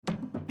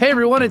Hey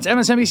everyone, it's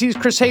MSNBC's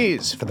Chris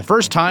Hayes. For the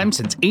first time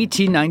since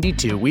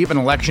 1892, we have an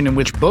election in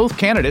which both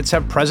candidates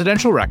have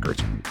presidential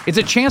records. It's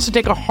a chance to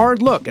take a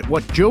hard look at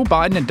what Joe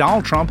Biden and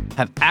Donald Trump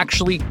have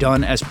actually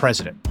done as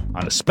president.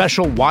 On a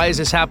special Why Is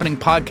This Happening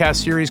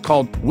podcast series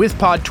called With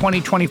Pod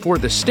 2024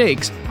 The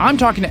Stakes, I'm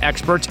talking to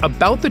experts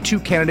about the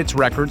two candidates'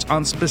 records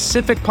on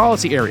specific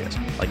policy areas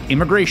like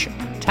immigration,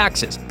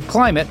 taxes,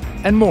 climate,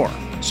 and more.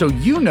 So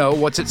you know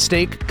what's at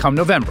stake come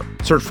November.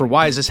 Search for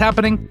Why Is This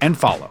Happening and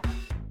follow.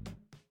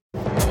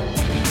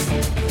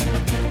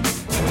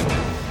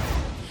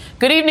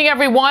 Good evening,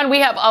 everyone. We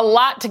have a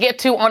lot to get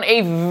to on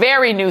a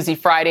very newsy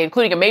Friday,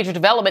 including a major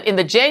development in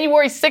the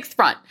January 6th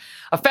front.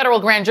 A federal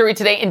grand jury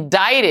today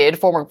indicted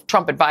former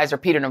Trump advisor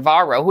Peter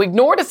Navarro, who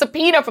ignored a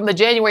subpoena from the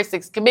January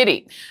 6th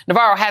committee.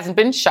 Navarro hasn't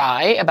been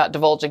shy about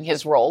divulging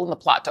his role in the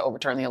plot to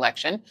overturn the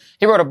election.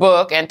 He wrote a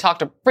book and talked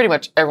to pretty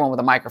much everyone with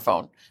a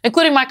microphone,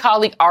 including my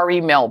colleague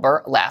Ari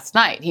Melber last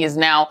night. He is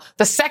now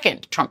the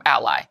second Trump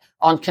ally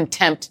on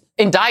contempt,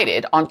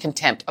 indicted on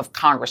contempt of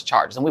Congress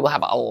charges, and we will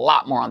have a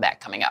lot more on that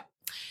coming up.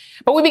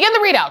 But we begin the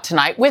ReidOut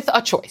tonight with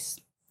a choice.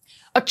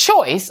 A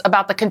choice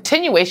about the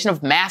continuation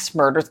of mass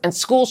murders and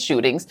school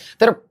shootings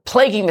that are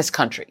plaguing this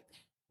country.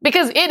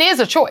 Because it is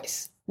a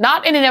choice,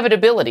 not an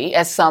inevitability,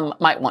 as some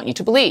might want you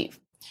to believe.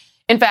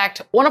 In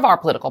fact, one of our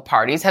political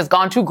parties has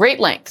gone to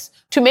great lengths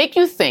to make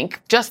you think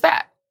just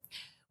that.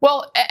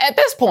 Well, at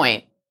this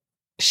point,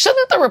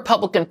 shouldn't the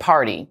Republican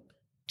Party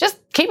just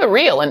keep it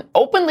real and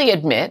openly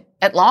admit,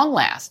 at long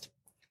last,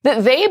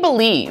 that they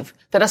believe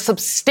that a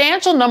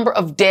substantial number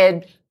of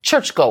dead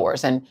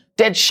churchgoers and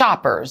dead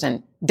shoppers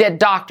and dead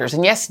doctors,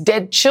 and yes,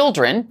 dead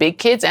children, big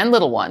kids and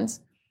little ones,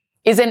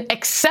 is an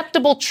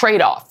acceptable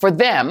trade-off for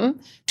them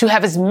to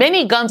have as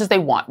many guns as they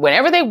want,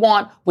 whenever they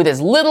want, with as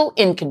little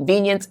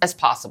inconvenience as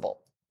possible.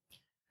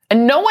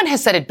 And no one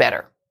has said it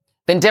better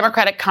than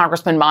Democratic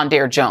Congressman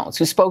Mondaire Jones,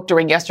 who spoke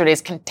during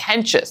yesterday's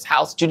contentious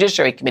House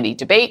Judiciary Committee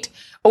debate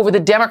over the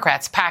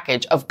Democrats'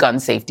 package of gun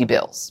safety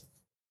bills.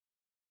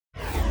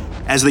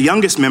 As the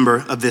youngest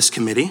member of this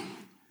committee,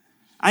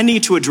 I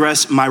need to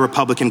address my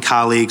Republican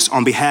colleagues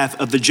on behalf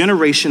of the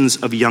generations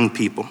of young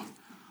people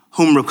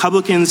whom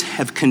Republicans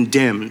have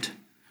condemned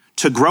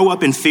to grow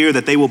up in fear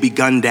that they will be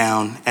gunned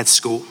down at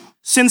school.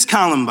 Since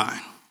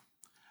Columbine,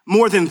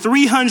 more than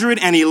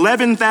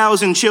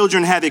 311,000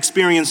 children have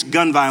experienced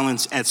gun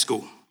violence at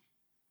school.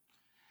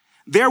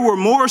 There were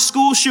more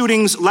school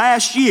shootings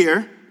last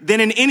year than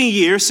in any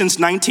year since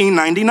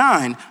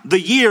 1999,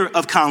 the year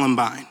of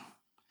Columbine.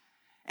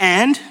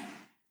 And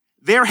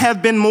there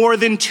have been more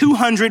than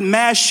 200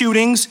 mass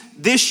shootings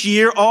this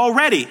year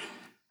already.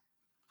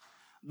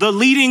 The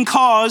leading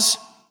cause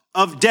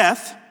of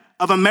death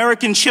of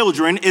American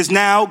children is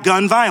now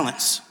gun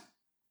violence.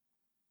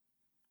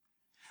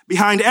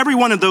 Behind every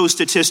one of those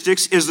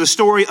statistics is the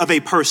story of a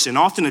person,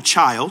 often a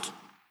child,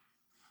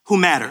 who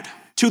mattered.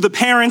 To the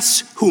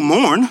parents who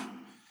mourn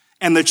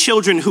and the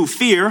children who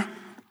fear,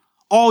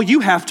 all you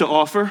have to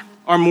offer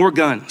are more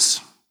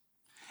guns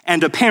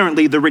and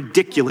apparently the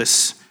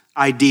ridiculous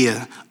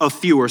idea of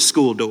fewer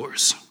school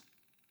doors.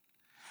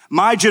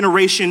 My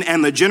generation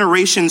and the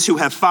generations who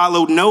have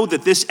followed know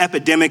that this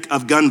epidemic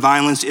of gun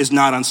violence is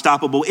not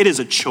unstoppable. It is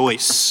a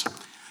choice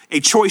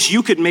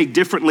you could make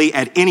differently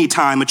at any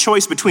time, a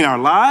choice between our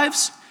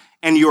lives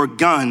and your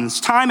guns.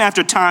 Time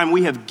after time,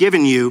 we have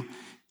given you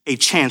a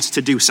chance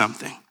to do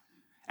something.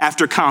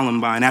 After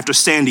Columbine, after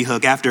Sandy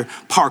Hook, after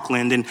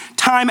Parkland, and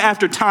time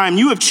after time,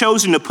 you have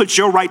chosen to put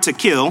your right to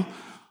kill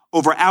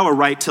over our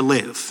right to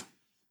live.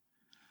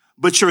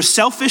 But your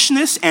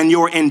selfishness and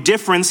your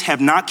indifference have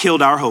not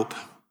killed our hope.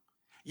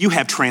 You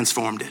have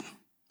transformed it.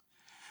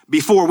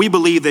 Before, we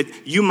believed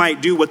that you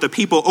might do what the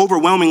people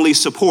overwhelmingly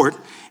support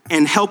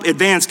and help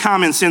advance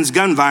common sense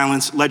gun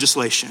violence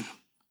legislation.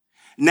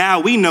 Now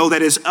we know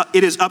that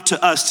it is up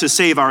to us to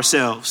save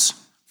ourselves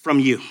from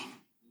you.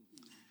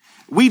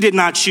 We did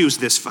not choose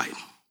this fight.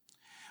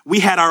 We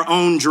had our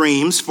own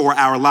dreams for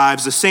our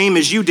lives, the same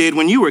as you did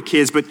when you were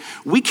kids, but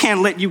we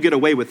can't let you get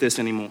away with this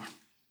anymore.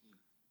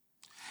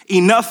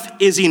 Enough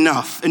is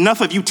enough.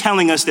 Enough of you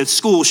telling us that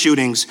school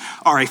shootings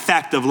are a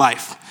fact of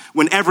life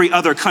when every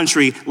other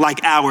country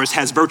like ours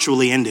has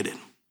virtually ended it.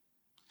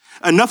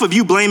 Enough of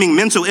you blaming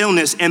mental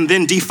illness and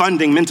then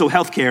defunding mental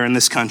health care in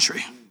this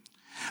country.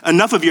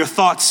 Enough of your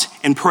thoughts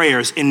and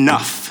prayers.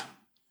 Enough.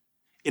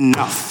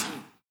 Enough.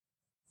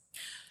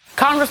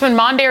 Congressman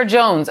Mondaire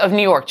Jones of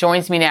New York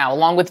joins me now,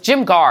 along with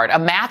Jim Gard, a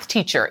math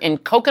teacher in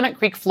Coconut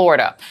Creek,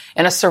 Florida,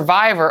 and a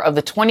survivor of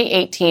the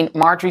 2018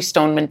 Marjory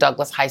Stoneman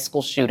Douglas High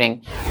School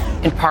shooting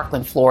in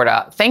Parkland,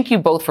 Florida. Thank you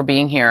both for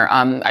being here.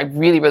 I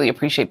really, really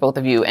appreciate both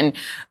of you. And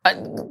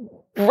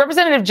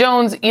Representative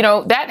Jones, you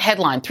know, that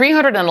headline,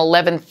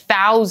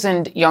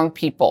 311,000 young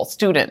people,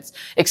 students,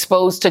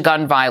 exposed to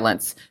gun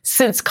violence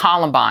since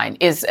Columbine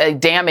is a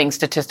damning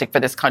statistic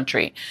for this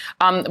country.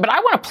 But I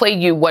want to play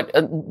you what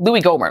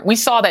Louis Gohmert, we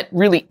saw that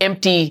really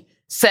empty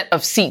set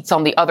of seats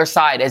on the other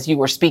side as you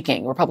were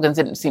speaking. Republicans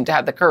didn't seem to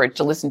have the courage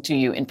to listen to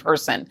you in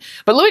person.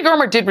 But Louis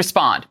Gohmert did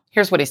respond.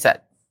 Here's what he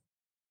said.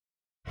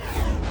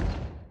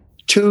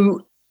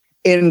 To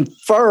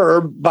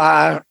infer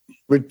by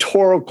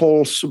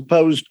rhetorical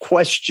supposed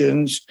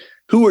questions,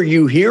 who are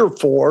you here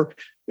for?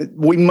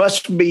 We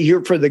must be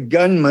here for the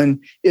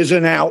gunman is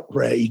an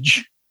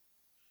outrage.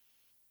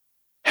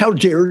 How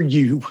dare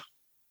you?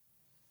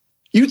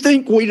 You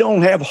think we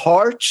don't have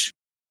hearts?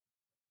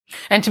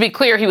 And to be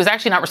clear, he was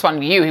actually not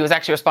responding to you. He was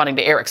actually responding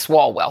to Eric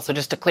Swalwell. So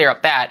just to clear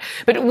up that.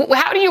 But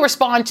how do you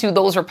respond to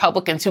those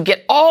Republicans who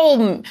get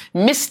all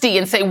misty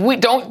and say,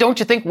 don't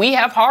you think we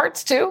have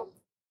hearts too?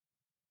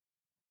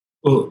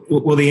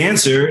 Well, the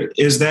answer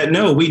is that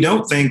no, we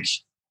don't think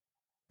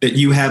that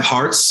you have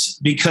hearts,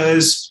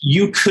 because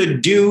you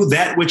could do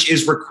that which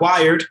is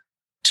required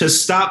to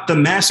stop the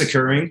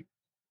massacring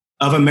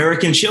of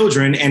American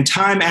children. And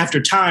time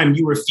after time,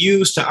 you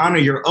refuse to honor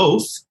your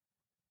oath,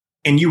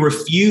 and you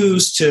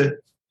refuse to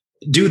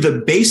do the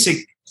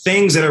basic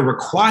things that are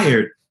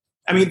required.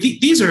 I mean,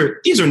 these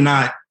are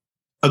not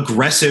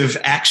aggressive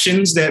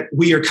actions that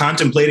we are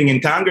contemplating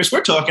in Congress.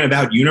 We're talking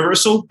about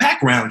universal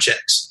background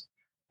checks,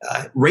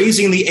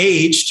 raising the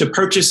age to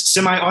purchase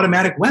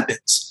semi-automatic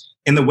weapons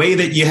in the way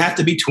that you have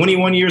to be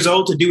 21 years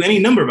old to do any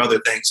number of other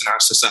things in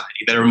our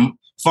society that are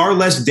far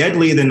less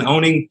deadly than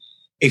owning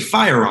a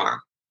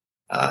firearm.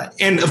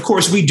 And of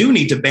course, we do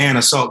need to ban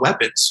assault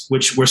weapons,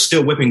 which we're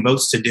still whipping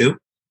votes to do.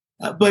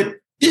 But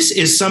this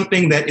is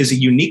something that is a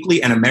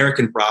uniquely an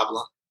American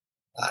problem.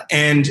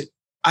 And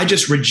I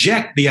just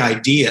reject the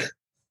idea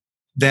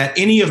that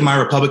any of my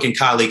Republican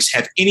colleagues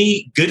have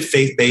any good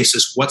faith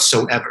basis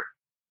whatsoever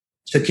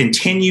to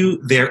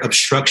continue their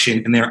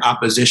obstruction and their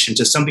opposition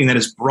to something that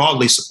is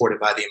broadly supported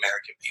by the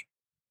American people.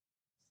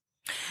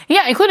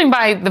 Yeah, including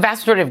by the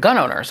vast majority of gun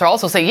owners, who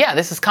also say, yeah,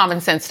 this is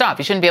common sense stuff.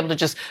 You shouldn't be able to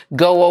just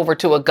go over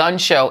to a gun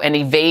show and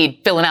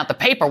evade filling out the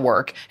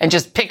paperwork and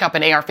just pick up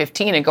an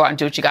AR-15 and go out and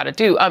do what you got to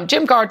do.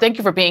 Jim Gard, thank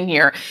you for being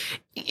here.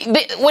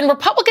 When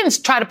Republicans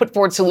try to put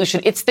forward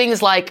solution, it's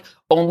things like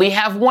only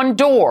have one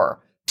door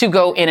to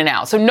go in and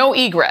out. So no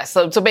egress.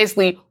 So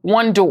basically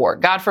one door.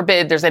 God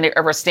forbid there's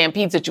ever a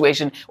stampede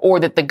situation or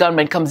that the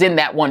gunman comes in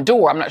that one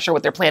door. I'm not sure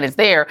what their plan is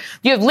there.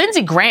 You have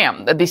Lindsey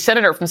Graham, the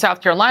senator from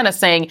South Carolina,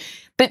 saying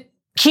that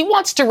he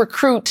wants to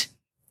recruit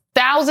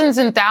thousands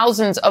and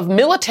thousands of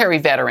military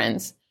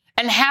veterans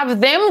and have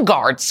them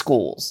guard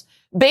schools,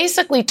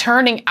 basically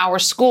turning our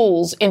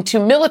schools into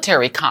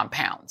military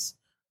compounds.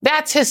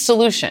 That's his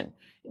solution,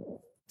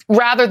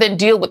 rather than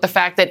deal with the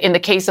fact that in the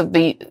case of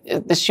the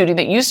shooting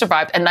that you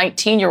survived, a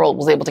 19-year-old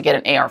was able to get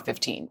an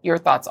AR-15. Your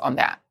thoughts on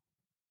that?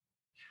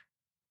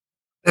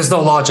 There's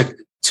no logic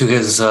to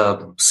his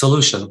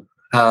solution.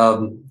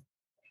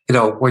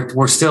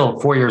 We're still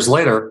 4 years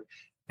later,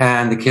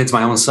 and the kids,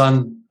 my own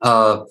son,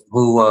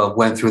 who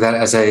went through that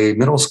as a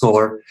middle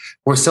schooler,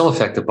 were still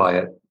affected by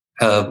it.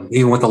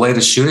 Even with the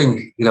latest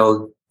shooting,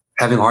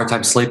 having a hard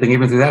time sleeping,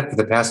 even through that for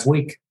the past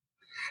week.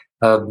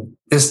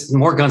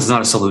 More guns is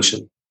not a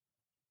solution.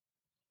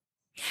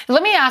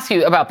 Let me ask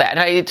you about that.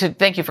 And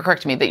thank you for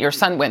correcting me that your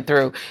son went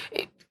through.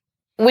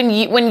 When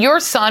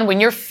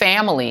your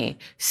family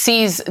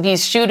sees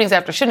these shootings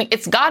after shooting,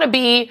 it's got to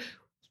be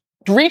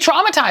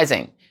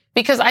re-traumatizing,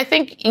 because I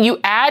think you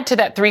add to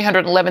that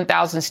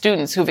 311,000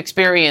 students who've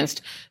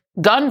experienced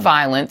gun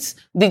violence,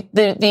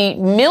 the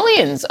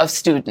millions of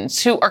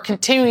students who are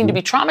continuing to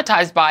be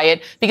traumatized by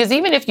it, because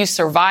even if you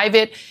survive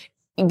it,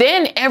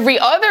 then every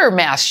other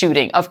mass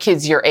shooting of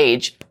kids your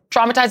age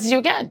traumatizes you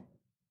again.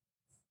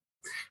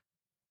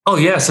 Oh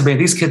yes, I mean,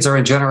 these kids are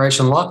in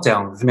generation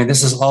lockdown. I mean,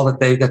 this is all that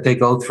they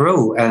go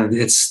through, and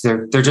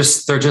they're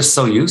just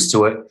so used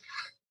to it.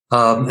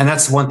 And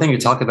that's one thing you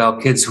talk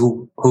about: kids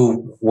who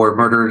were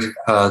murdered,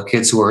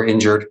 kids who were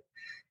injured,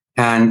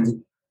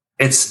 and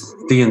it's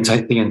the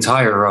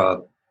entire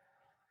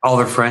all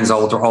their friends,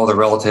 all their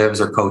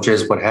relatives or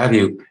coaches, what have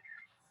you,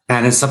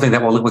 and it's something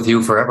that will live with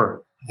you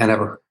forever and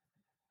ever.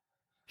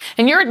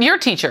 And you're a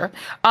teacher.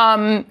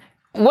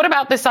 What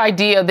about this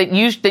idea that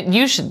you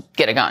should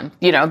get a gun?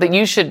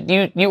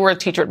 That you were a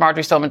teacher at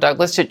Marjory Stoneman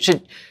Douglas.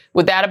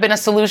 Would that have been a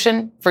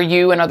solution for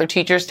you and other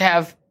teachers to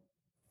have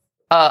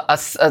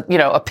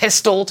a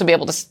pistol to be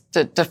able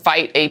to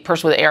fight a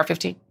person with an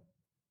AR-15?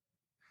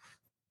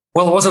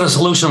 Well, it wasn't a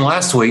solution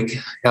last week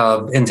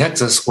in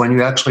Texas when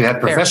you actually had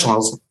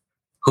professionals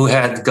who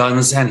had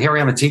guns. And here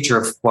I am, a teacher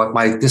of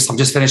I'm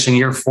just finishing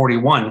year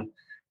 41.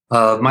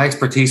 My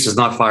expertise is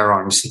not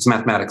firearms; it's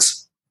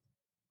mathematics.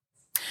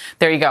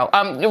 There you go.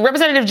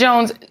 Representative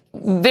Jones,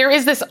 there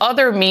is this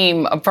other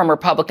meme from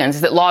Republicans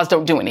that laws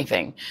don't do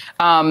anything.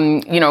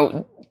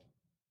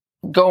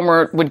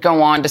 Gomer would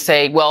go on to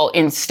say, well,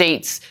 in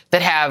states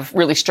that have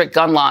really strict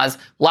gun laws,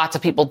 lots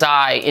of people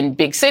die in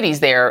big cities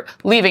there,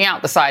 leaving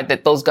out the side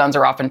that those guns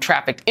are often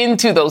trafficked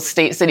into those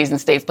cities and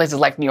states, places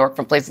like New York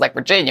from places like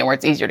Virginia, where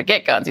it's easier to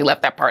get guns. He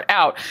left that part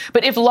out.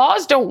 But if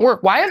laws don't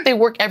work, why don't they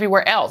work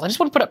everywhere else? I just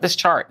want to put up this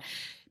chart.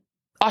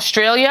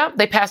 Australia,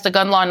 they passed a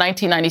gun law in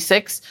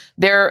 1996.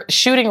 Their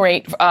shooting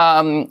rate,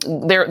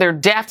 their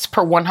deaths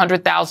per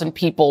 100,000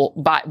 people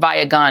by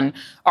a gun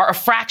are a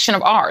fraction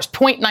of ours,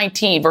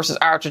 0.19 versus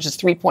ours, which is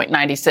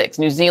 3.96.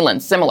 New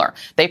Zealand, similar.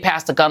 They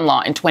passed a gun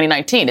law in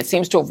 2019. It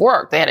seems to have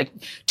worked. They had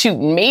two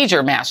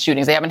major mass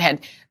shootings. They haven't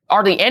had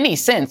hardly any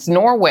since.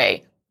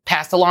 Norway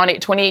passed a law in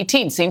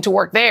 2018, seemed to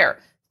work there.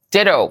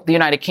 Ditto, the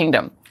United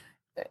Kingdom.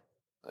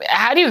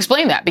 How do you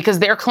explain that? Because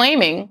they're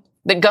claiming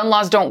that gun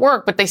laws don't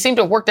work, but they seem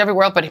to have worked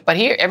everywhere else, but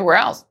here, everywhere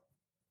else.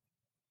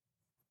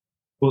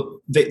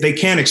 Well, they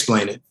can't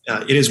explain it.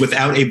 It is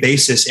without a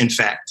basis in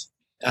fact.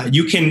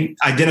 You can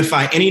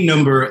identify any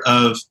number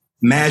of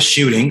mass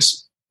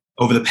shootings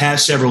over the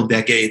past several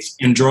decades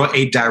and draw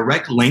a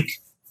direct link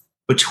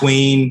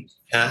between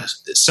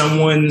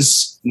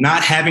someone's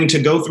not having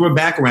to go through a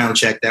background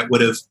check that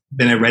would have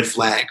been a red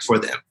flag for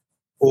them,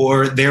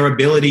 or their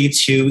ability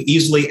to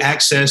easily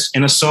access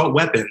an assault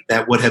weapon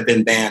that would have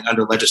been banned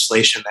under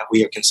legislation that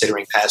we are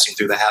considering passing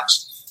through the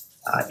House.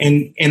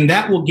 And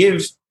that will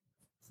give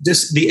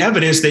just the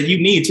evidence that you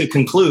need to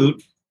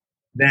conclude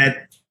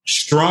that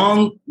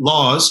strong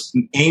laws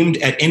aimed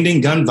at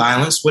ending gun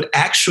violence would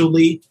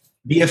actually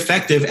be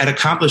effective at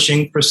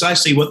accomplishing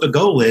precisely what the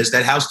goal is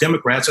that House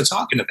Democrats are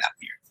talking about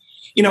here.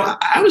 You know,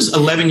 I was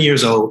 11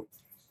 years old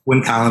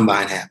when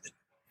Columbine happened.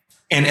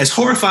 And as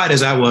horrified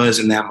as I was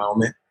in that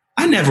moment,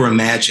 I never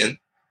imagined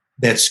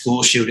that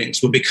school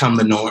shootings would become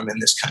the norm in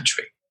this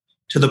country,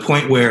 to the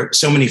point where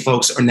so many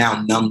folks are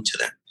now numb to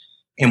them.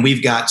 And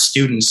we've got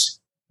students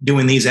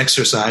doing these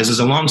exercises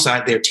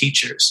alongside their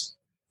teachers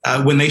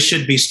when they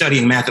should be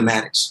studying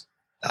mathematics.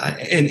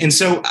 And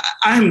so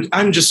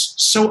I'm just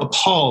so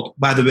appalled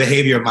by the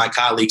behavior of my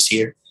colleagues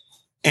here.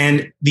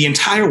 And the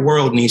entire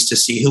world needs to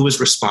see who is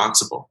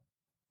responsible,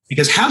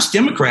 because House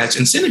Democrats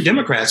and Senate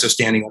Democrats are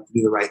standing up to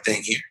do the right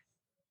thing here.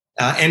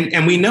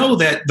 And we know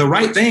that the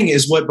right thing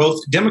is what both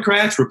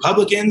Democrats,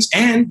 Republicans,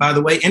 and, by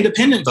the way,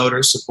 independent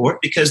voters support,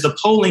 because the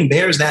polling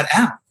bears that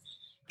out.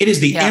 It is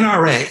the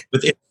NRA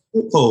with it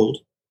polled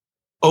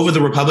over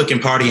the Republican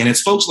Party. And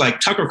it's folks like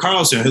Tucker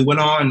Carlson, who went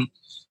on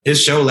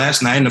his show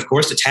last night and, of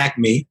course, attacked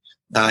me,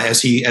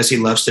 as he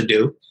loves to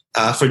do,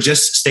 for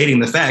just stating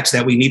the facts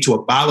that we need to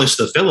abolish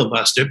the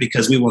filibuster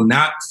because we will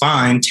not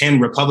find 10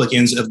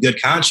 Republicans of good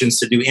conscience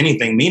to do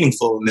anything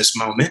meaningful in this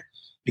moment,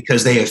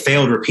 because they have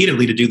failed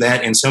repeatedly to do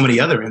that in so many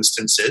other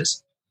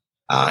instances.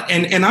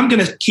 And I'm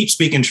going to keep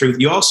speaking truth.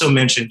 You also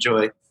mentioned,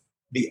 Joy,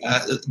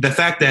 the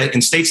fact that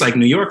in states like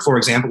New York, for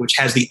example, which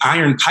has the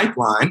iron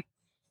pipeline,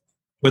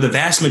 where the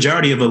vast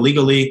majority of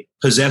illegally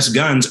possessed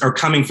guns are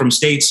coming from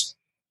states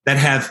that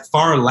have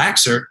far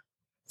laxer,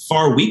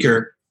 far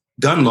weaker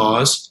gun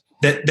laws,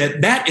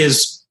 that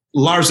is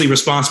largely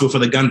responsible for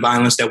the gun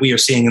violence that we are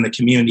seeing in the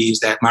communities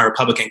that my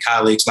Republican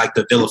colleagues like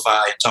to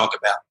vilify and talk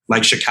about,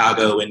 like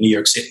Chicago and New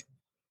York City.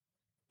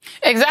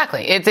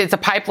 Exactly. It's a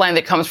pipeline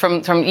that comes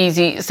from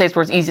easy states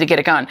where it's easy to get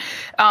a gun.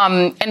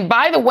 And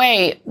by the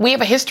way, we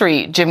have a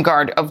history, Jim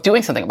Gard, of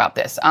doing something about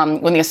this.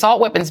 When the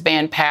assault weapons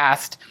ban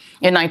passed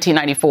in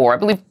 1994, I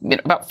believe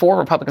about 4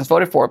 Republicans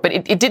voted for it, but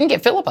it didn't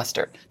get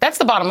filibustered. That's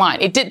the bottom line.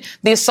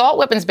 The assault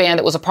weapons ban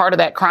that was a part of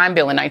that crime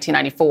bill in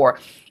 1994,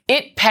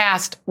 it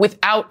passed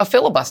without a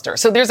filibuster.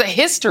 So there's a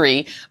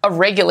history of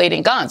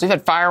regulating guns. We've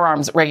had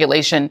firearms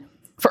regulation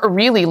for a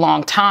really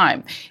long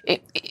time.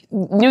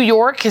 New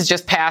York has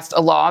just passed a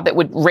law that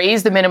would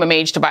raise the minimum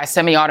age to buy a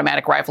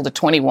semi-automatic rifle to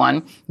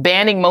 21,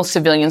 banning most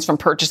civilians from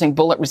purchasing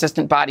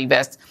bullet-resistant body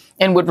vests,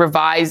 and would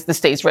revise the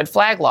state's red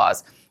flag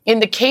laws. In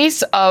the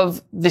case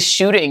of the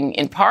shooting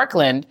in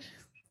Parkland,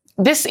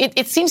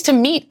 it seems to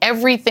meet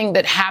everything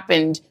that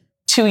happened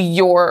to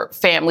your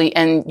family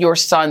and your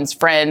son's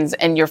friends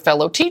and your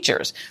fellow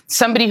teachers.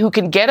 Somebody who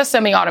can get a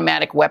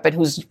semi-automatic weapon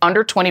who's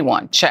under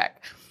 21,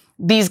 check.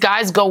 These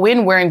guys go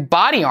in wearing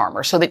body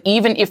armor so that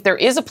even if there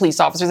is a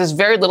police officer, there's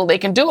very little they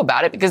can do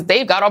about it because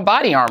they've got on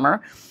body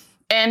armor.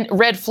 And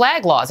red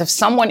flag laws. If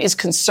someone is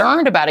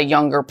concerned about a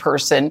younger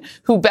person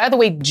who, by the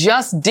way,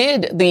 just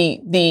did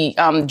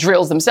the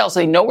drills themselves, so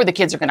they know where the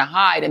kids are going to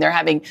hide and they're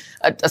having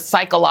a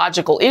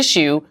psychological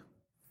issue,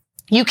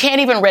 you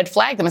can't even red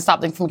flag them and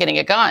stop them from getting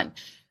a gun.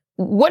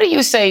 What do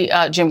you say,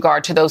 Jim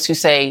Gard, to those who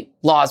say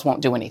laws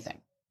won't do anything?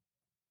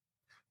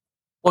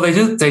 Well,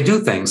 they do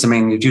things. I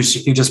mean, you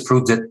just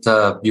proved it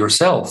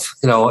yourself.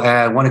 You know,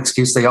 and one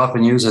excuse they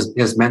often use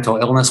is mental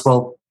illness.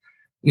 Well,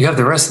 you have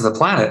the rest of the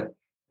planet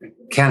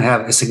can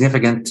have a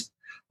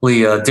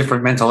significantly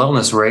different mental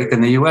illness rate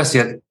than the U.S.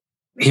 Yet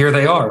here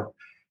they are.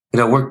 You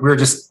know, we're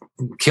just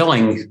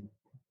killing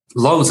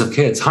loads of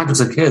kids, hundreds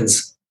of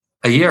kids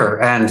a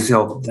year, and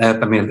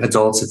I mean,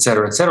 adults, et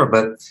cetera,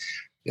 but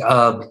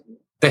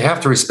they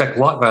have to respect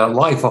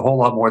life a whole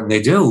lot more than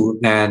they do,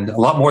 and a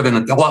lot more than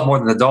the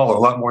dollar, a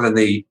lot more than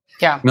the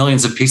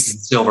millions of pieces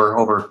of silver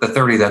over the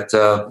 30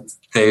 that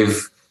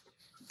they've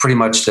pretty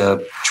much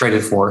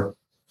traded for.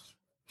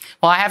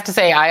 Well, I have to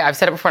say, I've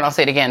said it before and I'll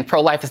say it again,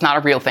 pro-life is not a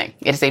real thing.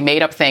 It is a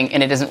made-up thing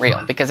and it isn't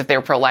real, because if they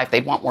were pro-life,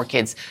 they'd want more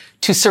kids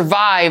to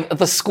survive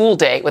the school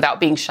day without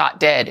being shot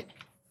dead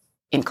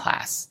in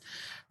class.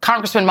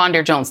 Congressman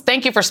Mondaire Jones,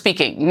 thank you for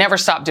speaking. Never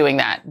stop doing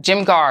that.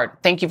 Jim Gard,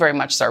 thank you very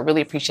much, sir.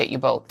 Really appreciate you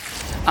both.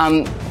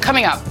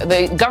 Coming up,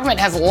 the government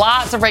has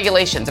lots of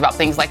regulations about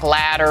things like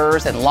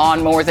ladders and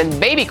lawnmowers and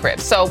baby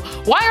cribs. So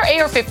why are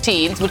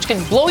AR-15s, which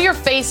can blow your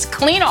face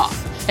clean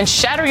off and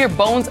shatter your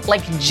bones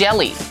like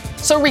jelly,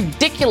 so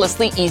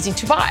ridiculously easy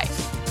to buy?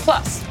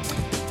 Plus,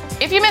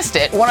 if you missed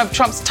it, one of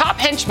Trump's top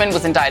henchmen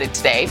was indicted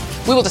today.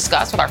 We will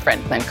discuss with our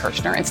friend Glenn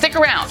Kirshner. And stick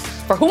around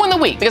for Who Won the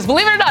Week, because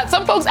believe it or not,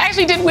 some folks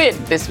actually did win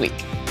this week.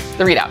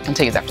 The ReidOut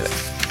continues after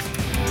this.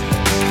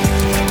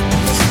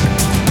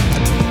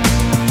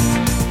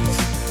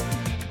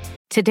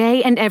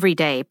 Today and every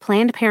day,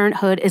 Planned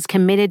Parenthood is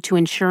committed to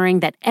ensuring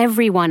that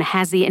everyone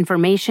has the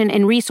information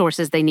and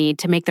resources they need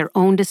to make their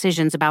own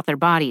decisions about their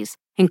bodies,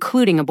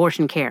 including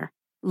abortion care.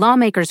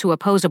 Lawmakers who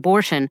oppose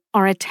abortion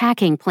are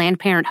attacking Planned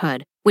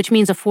Parenthood, which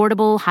means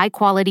affordable,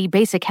 high-quality,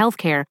 basic health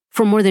care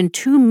for more than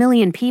 2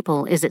 million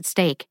people is at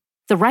stake.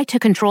 The right to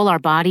control our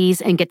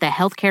bodies and get the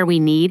health care we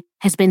need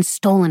has been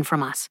stolen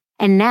from us.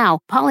 And now,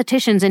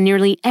 politicians in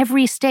nearly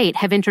every state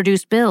have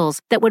introduced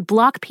bills that would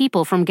block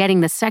people from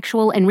getting the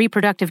sexual and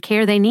reproductive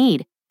care they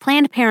need.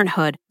 Planned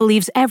Parenthood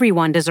believes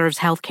everyone deserves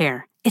health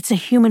care. It's a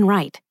human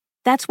right.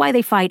 That's why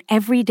they fight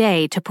every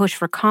day to push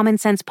for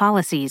common-sense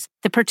policies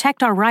that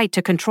protect our right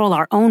to control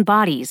our own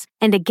bodies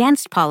and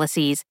against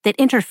policies that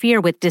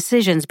interfere with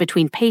decisions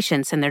between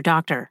patients and their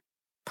doctor.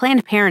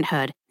 Planned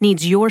Parenthood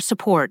needs your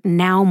support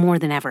now more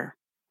than ever.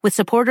 With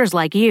supporters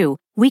like you,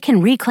 we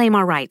can reclaim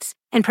our rights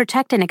and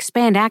protect and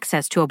expand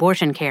access to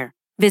abortion care.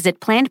 Visit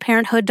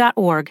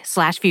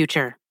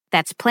PlannedParenthood.org/future.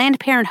 That's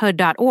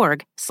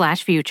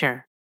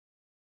PlannedParenthood.org/future.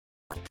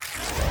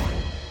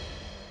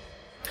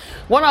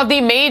 One of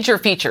the major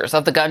features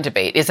of the gun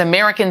debate is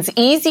Americans'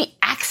 easy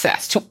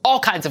access to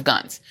all kinds of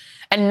guns.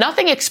 And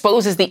nothing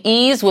exposes the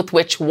ease with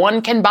which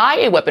one can buy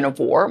a weapon of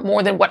war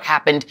more than what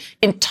happened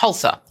in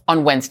Tulsa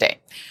on Wednesday,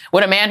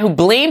 when a man who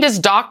blamed his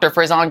doctor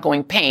for his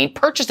ongoing pain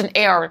purchased an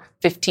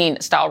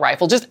AR-15 style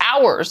rifle just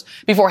hours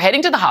before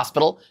heading to the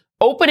hospital,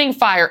 opening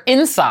fire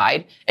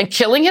inside and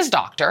killing his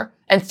doctor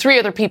and 3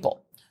 other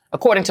people.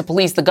 According to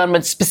police, the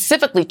gunman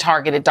specifically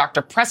targeted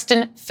Dr.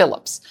 Preston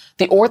Phillips,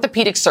 the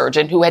orthopedic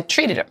surgeon who had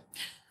treated him.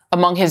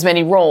 Among his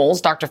many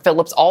roles, Dr.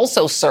 Phillips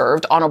also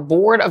served on a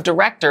board of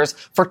directors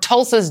for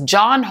Tulsa's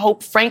John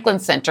Hope Franklin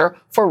Center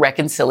for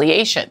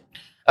Reconciliation,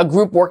 a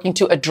group working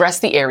to address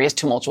the area's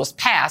tumultuous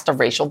past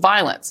of racial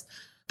violence.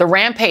 The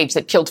rampage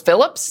that killed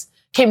Phillips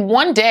came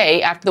one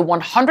day after the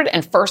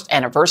 101st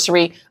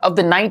anniversary of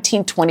the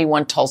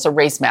 1921 Tulsa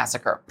Race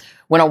Massacre,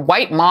 when a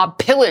white mob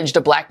pillaged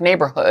a black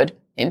neighborhood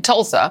in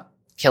Tulsa,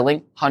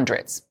 killing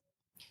hundreds.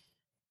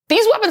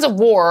 These weapons of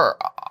war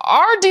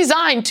are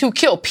designed to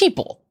kill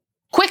people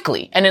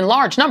quickly and in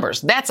large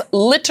numbers. That's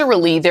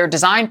literally their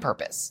design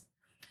purpose.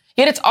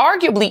 Yet it's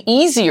arguably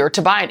easier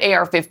to buy an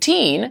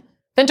AR-15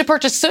 than to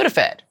purchase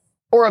Sudafed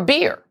or a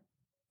beer.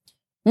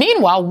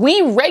 Meanwhile,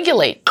 we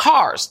regulate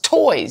cars,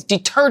 toys,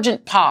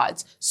 detergent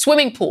pods,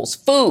 swimming pools,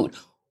 food.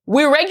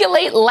 We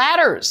regulate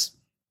ladders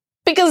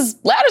because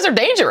ladders are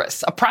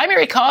dangerous, a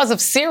primary cause of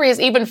serious,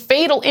 even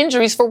fatal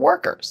injuries for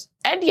workers.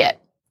 And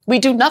yet, we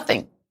do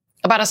nothing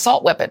about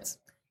assault weapons,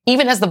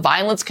 even as the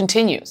violence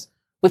continues,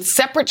 with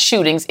separate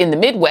shootings in the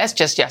Midwest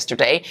just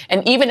yesterday,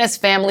 and even as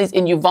families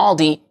in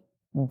Uvalde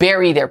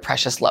bury their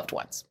precious loved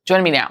ones.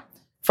 Joining me now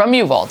from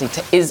Uvalde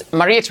is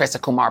María Teresa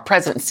Kumar,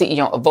 President and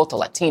CEO of Voto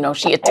Latino.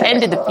 She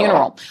attended the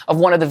funeral of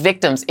one of the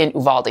victims in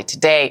Uvalde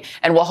today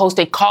and will host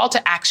a call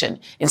to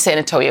action in San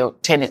Antonio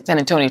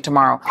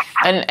tomorrow.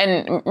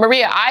 And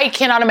Maria, I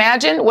cannot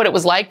imagine what it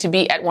was like to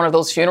be at one of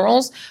those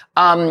funerals.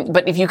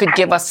 But if you could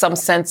give us some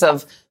sense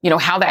of,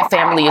 how that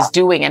family is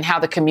doing and how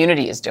the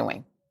community is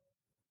doing.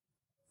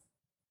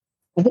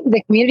 I think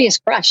the community is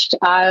crushed.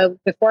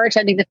 Before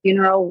attending the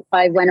funeral,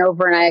 I went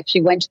over and I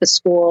actually went to the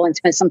school and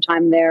spent some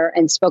time there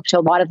and spoke to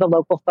a lot of the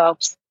local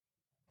folks.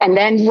 And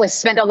then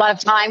spent a lot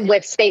of time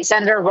with State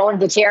Senator Roland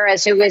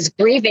Gutierrez, who is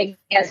grieving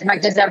as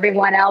much as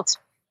everyone else.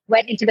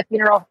 Went into the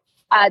funeral,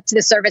 to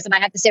the service. And I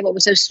have to say what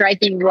was so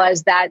striking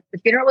was that the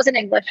funeral was in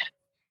English.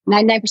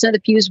 99% of the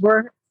pews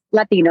were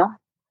Latino,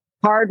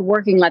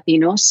 hard-working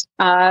Latinos,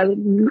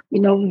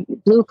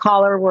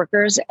 blue-collar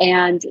workers,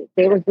 and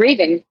they were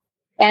grieving.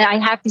 And I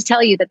have to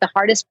tell you that the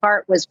hardest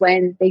part was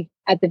when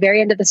at the very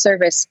end of the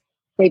service,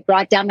 they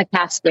brought down the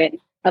casket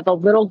of a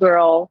little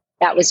girl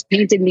that was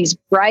painted in these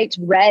bright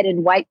red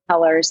and white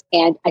colors.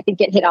 And I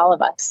think it hit all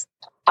of us.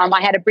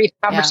 I had a brief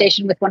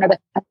conversation with one of the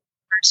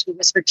members who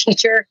was her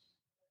teacher,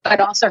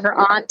 but also her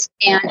aunt,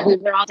 and we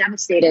were all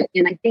devastated.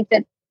 And I think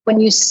that when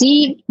you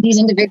see these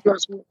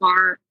individuals who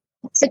are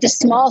such a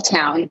small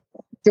town,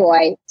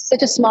 Joy,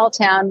 such a small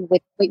town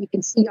with what you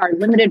can see are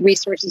limited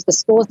resources, the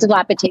school is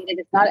dilapidated,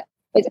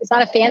 it's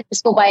not a fancy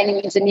school by any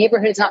means. The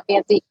neighborhood is not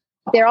fancy.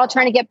 They're all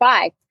trying to get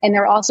by, and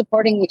they're all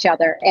supporting each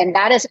other. And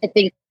that is, I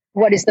think,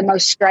 what is the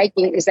most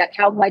striking is that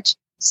how much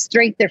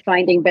strength they're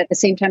finding, but at the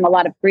same time, a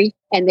lot of grief.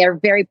 And they're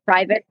very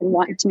private and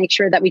wanting to make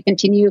sure that we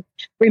continue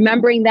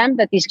remembering them,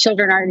 that these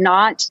children are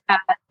not, that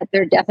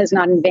their death is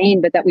not in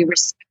vain, but that we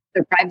respect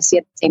their privacy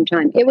at the same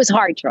time. It was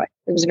hard, Troy.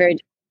 It was very.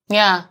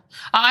 Yeah,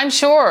 I'm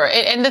sure.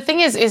 And the thing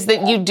is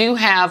that you do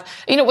have,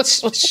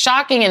 what's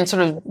shocking and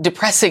sort of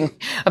depressing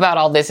about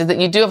all this is that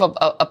you do have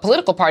a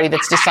political party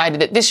that's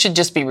decided that this should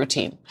just be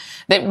routine,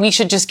 that we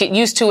should just get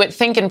used to it,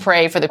 think and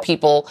pray for the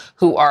people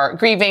who are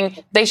grieving.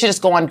 They should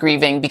just go on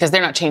grieving because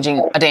they're not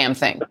changing a damn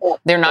thing.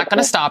 They're not going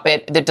to stop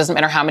it. It doesn't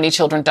matter how many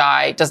children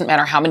die. It doesn't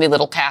matter how many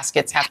little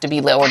caskets have to be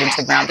lowered into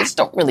the ground. They just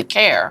don't really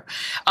care.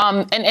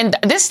 And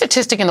this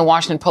statistic in the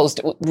Washington Post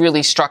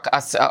really struck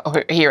us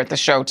here at the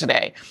show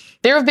today.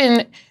 There have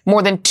been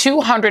more than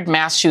 200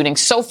 mass shootings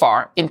so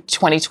far in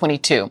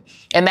 2022.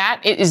 And that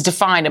is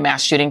defined a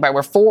mass shooting by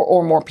where 4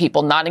 or more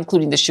people, not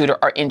including the shooter,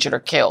 are injured or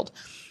killed.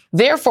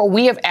 Therefore,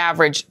 we have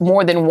averaged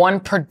more than 1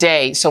 per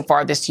day so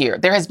far this year.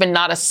 There has been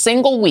not a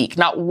single week,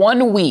 not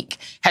 1 week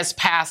has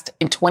passed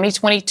in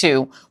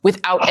 2022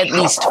 without at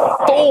least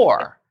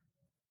 4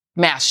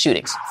 mass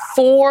shootings.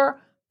 4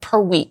 per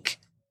week.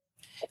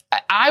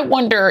 I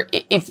wonder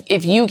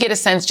if you get a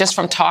sense just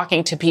from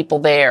talking to people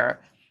there,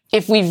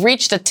 if we've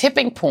reached a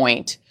tipping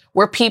point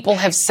where people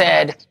have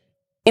said,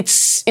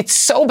 it's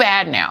so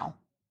bad now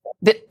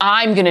that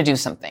I'm going to do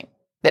something,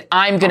 that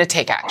I'm going to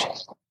take action.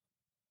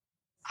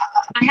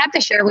 I have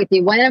to share with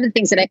you, one of the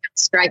things that I found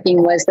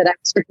striking was that I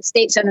was with the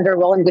state senator,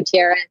 Roland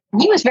Gutierrez.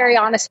 He was very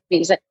honest with me.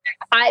 He said,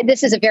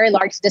 this is a very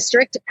large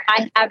district.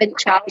 I haven't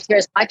traveled here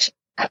as much,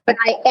 but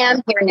I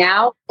am here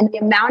now. And the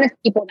amount of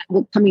people that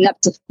were coming up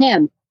to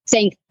him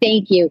saying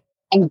thank you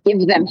and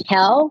give them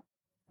hell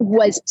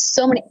was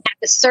so many, at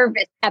the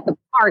service, at the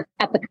park,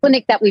 at the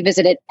clinic that we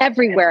visited,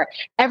 everywhere.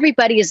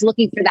 Everybody is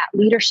looking for that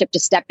leadership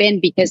to step in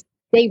because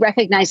they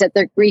recognize that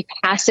their grief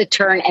has to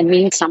turn and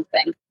mean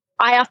something.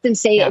 I often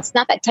say it's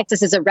not that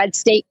Texas is a red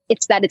state,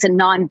 it's that it's a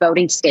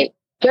non-voting state.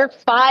 There are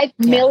 5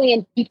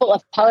 million people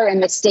of color in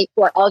the state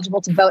who are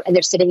eligible to vote, and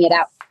they're sitting it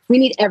out. We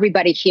need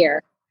everybody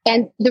here.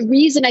 And the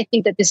reason I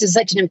think that this is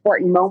such an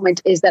important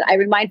moment is that I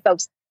remind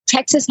folks,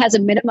 Texas has a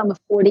minimum of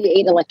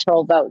 48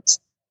 electoral votes.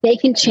 They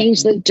can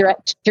change the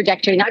direct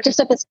trajectory, not just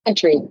of this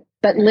country,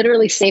 but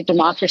literally save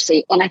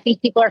democracy. And I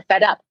think people are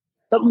fed up.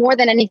 But more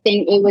than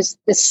anything, it was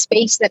the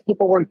space that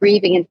people were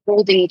grieving and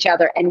holding each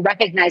other and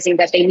recognizing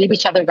that they need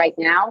each other right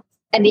now.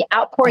 And the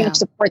outpouring of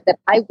support that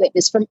I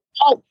witnessed from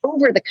all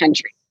over the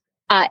country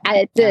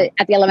at the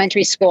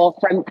elementary school,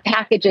 from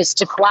packages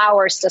to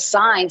flowers to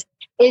signs,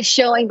 is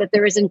showing that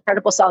there is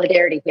incredible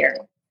solidarity here.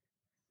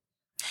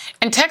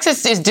 And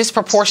Texas is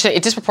disproportionate.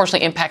 It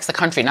disproportionately impacts the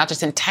country, not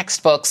just in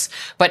textbooks,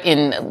 but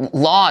in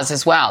laws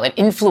as well. It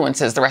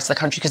influences the rest of the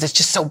country because it's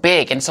just so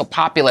big and so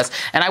populous.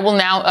 And I will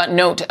now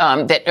note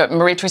that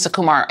María Teresa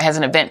Kumar has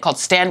an event called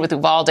Stand with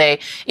Uvalde.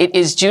 It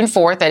is June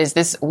 4th. That is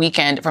this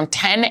weekend from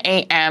 10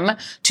 a.m.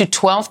 to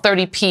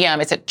 12:30 p.m.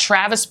 It's at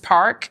Travis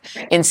Park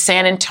in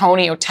San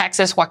Antonio,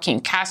 Texas. Joaquin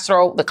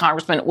Castro, the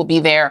congressman, will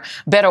be there.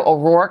 Beto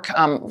O'Rourke,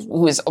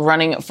 who is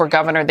running for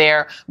governor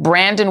there.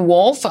 Brandon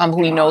Wolf, who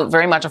we know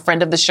very much, a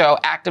friend of the show,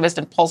 activist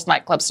and Pulse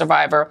nightclub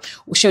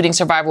shooting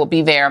survivor, will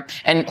be there,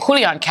 and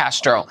Julian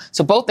Castro.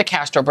 So both the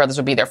Castro brothers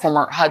will be there,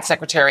 former HUD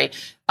secretary.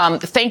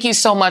 Thank you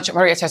so much,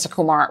 María Teresa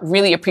Kumar.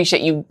 Really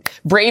appreciate you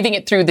braving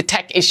it through the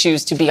tech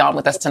issues to be on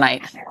with us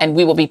tonight, and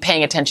we will be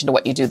paying attention to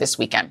what you do this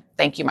weekend.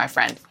 Thank you, my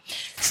friend.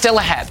 Still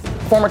ahead,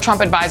 former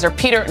Trump advisor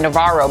Peter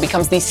Navarro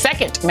becomes the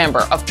second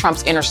member of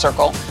Trump's inner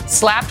circle,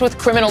 slapped with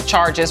criminal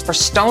charges for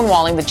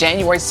stonewalling the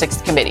January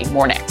 6th committee.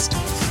 More next.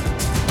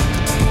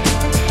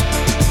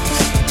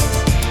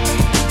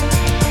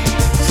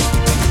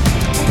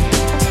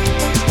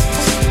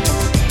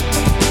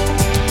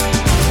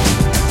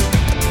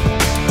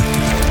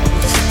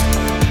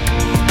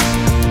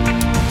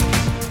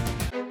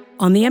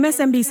 On the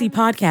MSNBC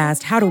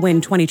podcast, How to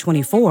Win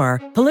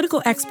 2024,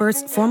 political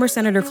experts, former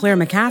Senator Claire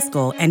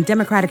McCaskill and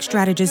Democratic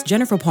strategist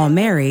Jennifer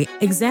Palmieri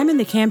examine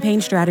the campaign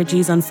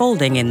strategies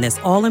unfolding in this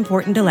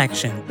all-important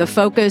election. The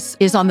focus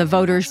is on the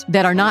voters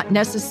that are not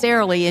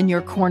necessarily in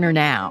your corner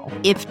now.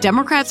 If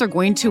Democrats are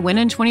going to win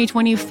in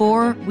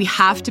 2024, we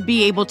have to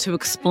be able to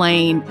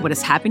explain what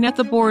is happening at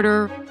the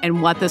border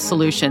and what the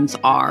solutions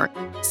are.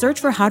 Search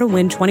for How to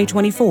Win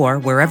 2024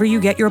 wherever you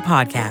get your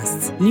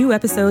podcasts. New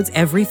episodes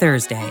every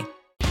Thursday.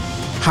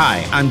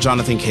 Hi, I'm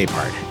Jonathan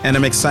Capehart, and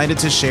I'm excited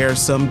to share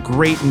some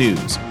great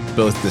news.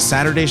 Both the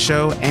Saturday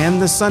Show and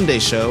the Sunday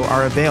Show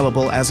are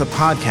available as a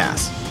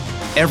podcast.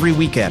 Every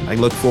weekend, I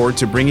look forward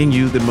to bringing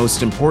you the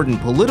most important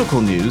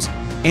political news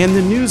and the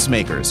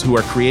newsmakers who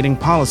are creating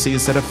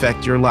policies that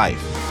affect your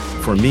life.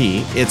 For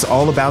me, it's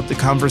all about the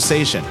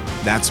conversation.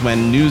 That's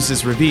when news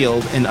is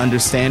revealed and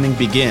understanding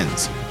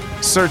begins.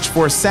 Search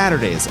for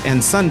Saturdays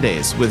and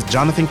Sundays with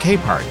Jonathan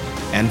Capehart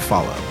and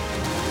follow.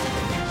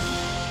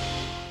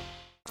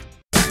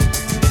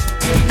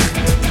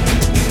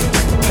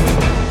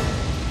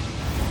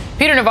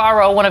 Peter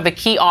Navarro, one of the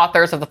key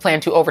authors of the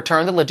plan to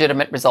overturn the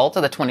legitimate results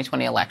of the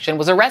 2020 election,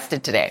 was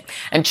arrested today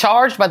and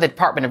charged by the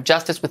Department of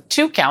Justice with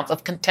 2 counts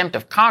of contempt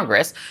of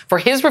Congress for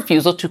his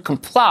refusal to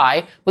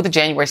comply with the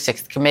January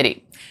 6th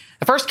committee.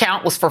 The first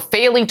count was for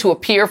failing to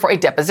appear for a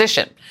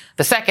deposition.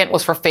 The second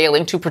was for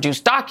failing to produce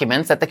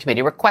documents that the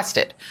committee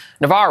requested.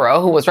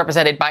 Navarro, who was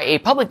represented by a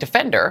public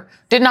defender,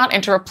 did not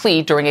enter a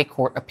plea during a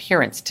court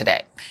appearance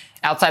today.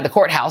 Outside the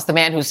courthouse, the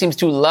man who seems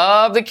to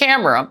love the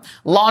camera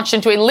launched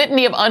into a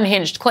litany of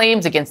unhinged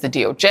claims against the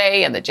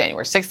DOJ and the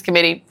January 6th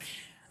committee.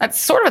 That's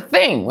sort of a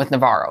thing with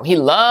Navarro. He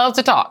loves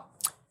to talk.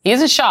 He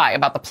isn't shy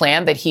about the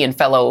plan that he and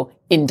fellow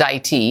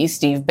indictee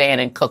Steve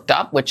Bannon cooked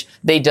up, which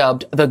they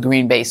dubbed the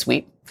Green Bay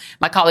Sweep.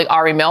 My colleague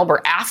Ari Melber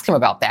asked him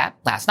about that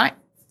last night.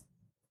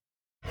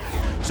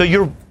 So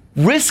you're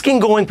risking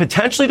going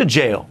potentially to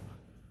jail,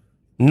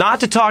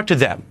 not to talk to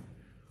them,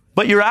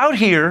 but you're out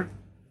here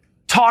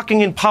talking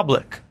in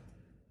public.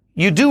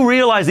 You do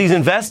realize these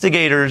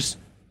investigators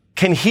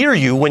can hear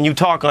you when you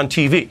talk on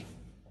TV.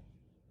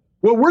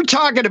 What we're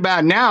talking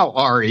about now,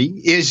 Ari,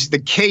 is the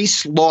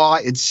case law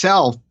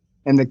itself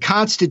and the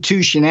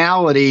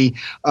constitutionality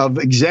of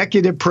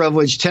executive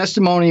privilege,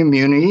 testimony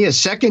immunity. A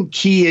second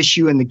key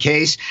issue in the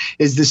case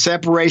is the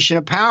separation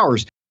of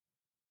powers.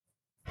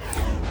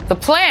 The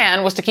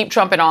plan was to keep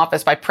Trump in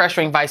office by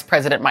pressuring Vice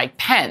President Mike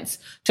Pence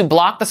to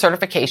block the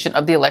certification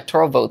of the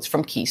electoral votes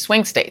from key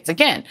swing states.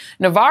 Again,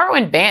 Navarro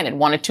and Bannon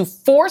wanted to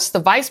force the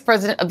Vice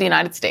President of the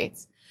United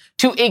States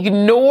to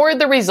ignore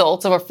the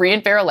results of a free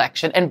and fair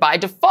election, and by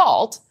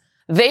default,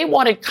 they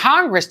wanted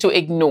Congress to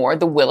ignore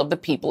the will of the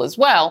people as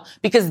well,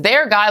 because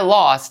their guy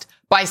lost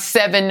by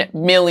 7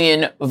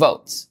 million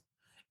votes.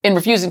 In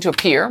refusing to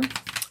appear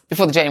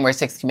before the January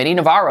 6th committee,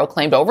 Navarro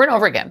claimed over and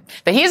over again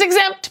that he is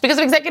exempt because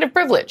of executive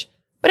privilege.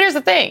 But here's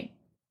the thing.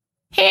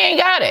 He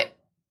ain't got it.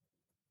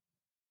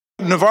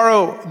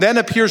 Navarro then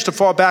appears to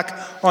fall back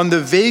on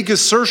the vague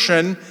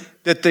assertion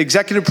that the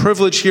executive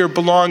privilege here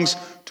belongs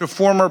to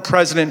former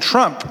President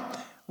Trump,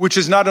 which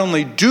is not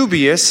only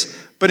dubious,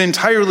 but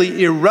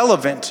entirely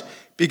irrelevant,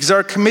 because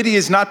our committee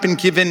has not been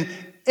given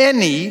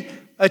any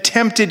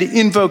attempted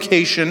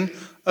invocation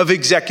of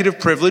executive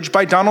privilege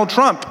by Donald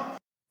Trump.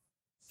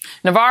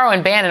 Navarro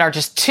and Bannon are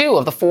just two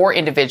of the four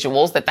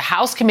individuals that the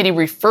House committee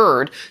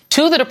referred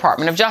to the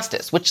Department of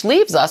Justice, which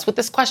leaves us with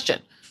this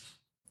question.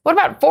 What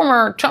about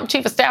former Trump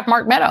Chief of Staff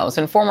Mark Meadows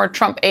and former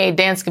Trump aide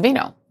Dan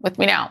Scavino? With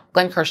me now,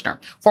 Glenn Kirshner,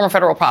 former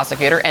federal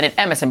prosecutor and an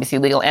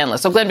MSNBC legal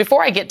analyst. So, Glenn,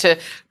 before I get to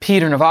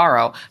Peter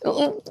Navarro,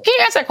 can you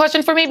answer that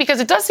question for me? Because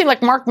it does seem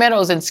like Mark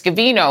Meadows and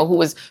Scavino, who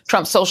was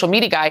Trump's social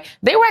media guy,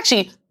 they were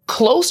actually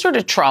closer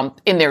to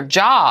Trump in their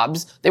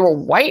jobs. They were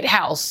White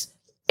House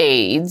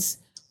aides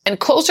and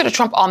closer to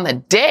Trump on the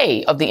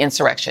day of the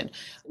insurrection.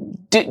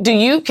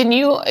 Can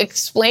you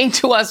explain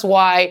to us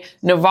why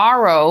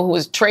Navarro, who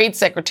was trade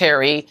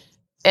secretary,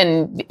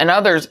 and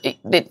others,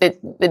 that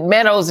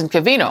Meadows and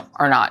Scavino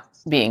are not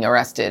being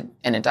arrested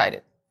and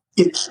indicted?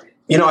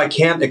 I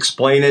can't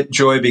explain it,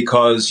 Joy,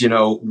 because,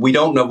 we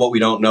don't know what we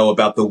don't know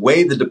about the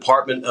way the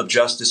Department of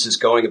Justice is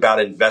going about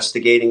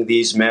investigating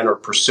these men or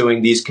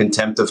pursuing these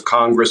contempt of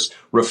Congress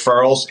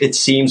referrals. It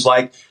seems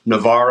like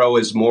Navarro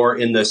is more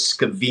in the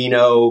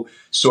Scavino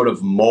sort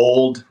of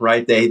mold,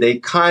 right? They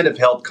kind of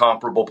held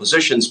comparable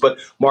positions. But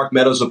Mark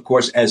Meadows, of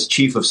course, as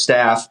chief of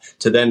staff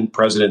to then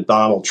President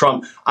Donald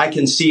Trump, I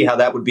can see how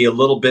that would be a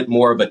little bit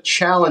more of a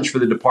challenge for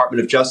the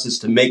Department of Justice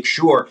to make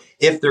sure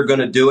if they're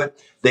going to do it,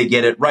 they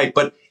get it right.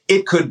 But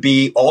it could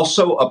be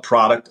also a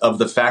product of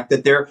the fact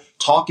that they're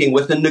talking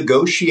with and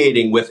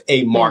negotiating with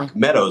a Mark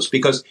Meadows,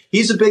 because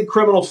he's a big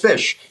criminal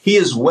fish. He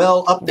is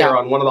well up there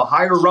on one of the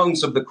higher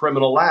rungs of the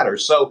criminal ladder.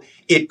 So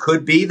it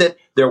could be that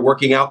they're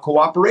working out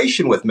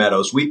cooperation with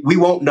Meadows. We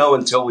won't know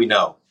until we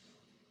know.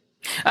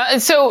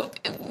 So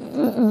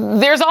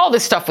there's all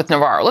this stuff with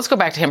Navarro. Let's go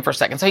back to him for a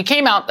second. So he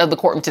came out of the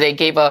courtroom today,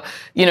 gave a,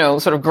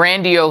 sort of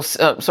grandiose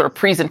sort of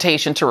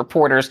presentation to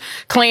reporters,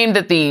 claimed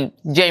that the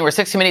January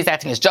 6th committee is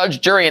acting as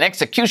judge, jury, and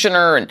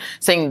executioner, and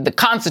saying the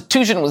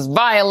Constitution was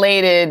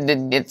violated,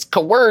 and it's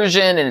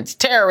coercion, and it's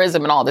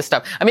terrorism, and all this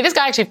stuff. I mean, this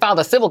guy actually filed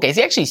a civil case.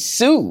 He actually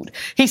sued.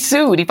 He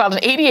filed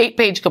an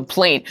 88-page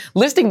complaint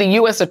listing the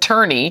U.S.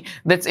 attorney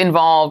that's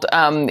involved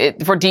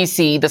for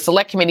D.C., the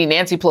Select Committee,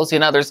 Nancy Pelosi,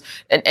 and others,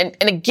 and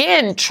again,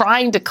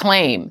 trying to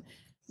claim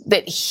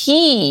that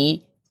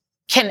he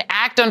can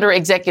act under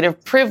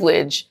executive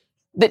privilege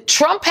that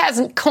Trump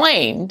hasn't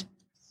claimed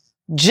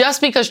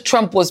just because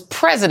Trump was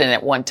president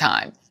at one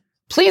time.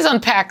 Please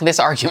unpack this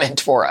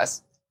argument for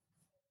us.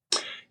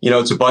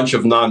 It's a bunch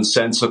of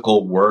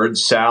nonsensical word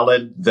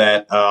salad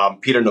that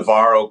Peter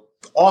Navarro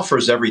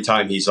offers every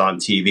time he's on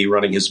TV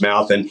running his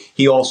mouth. And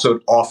he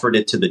also offered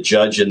it to the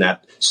judge in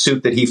that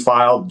suit that he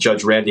filed.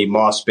 Judge Randy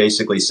Moss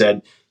basically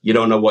said, "You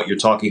don't know what you're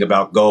talking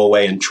about. Go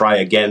away and try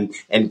again,"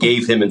 and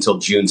gave him until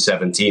June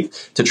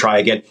 17th to try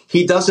again.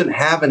 He doesn't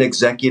have an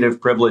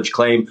executive privilege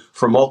claim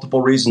for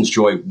multiple reasons,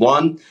 Joy.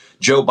 One,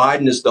 Joe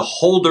Biden is the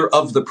holder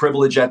of the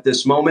privilege at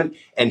this moment,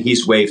 and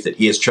he's waived it.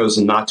 He has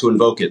chosen not to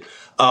invoke it.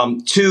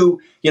 Two,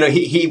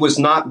 he was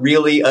not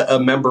really a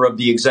member of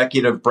the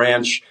executive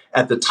branch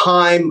at the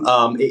time.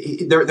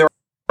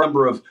 There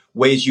number of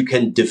ways you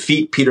can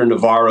defeat Peter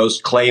Navarro's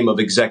claim of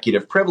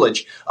executive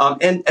privilege.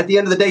 And at the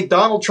end of the day,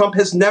 Donald Trump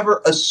has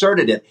never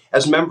asserted it,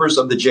 as members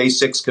of the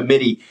J6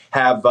 committee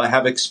have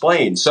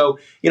explained. So,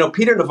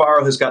 Peter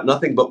Navarro has got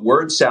nothing but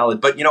word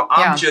salad. But,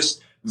 I'm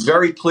just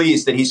very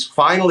pleased that he's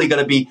finally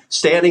going to be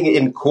standing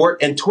in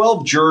court, and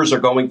 12 jurors are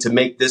going to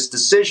make this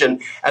decision,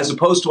 as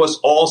opposed to us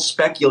all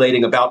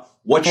speculating about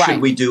what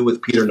should we do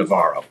with Peter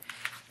Navarro.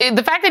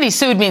 The fact that he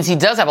sued means he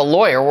does have a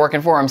lawyer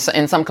working for him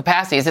in some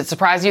capacity. Does it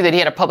surprise you that he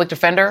had a public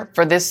defender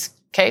for this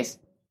case?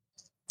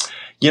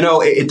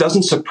 It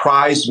doesn't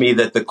surprise me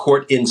that the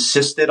court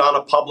insisted on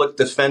a public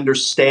defender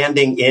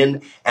standing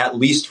in, at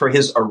least for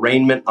his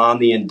arraignment on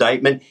the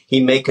indictment.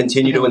 He may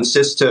continue to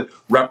insist to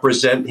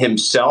represent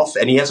himself,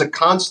 and he has a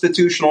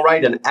constitutional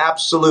right, an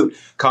absolute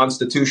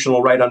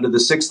constitutional right under the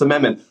Sixth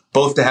Amendment,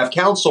 both to have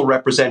counsel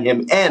represent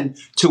him and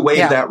to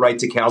waive that right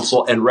to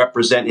counsel and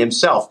represent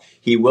himself.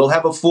 He will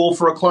have a fool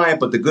for a client,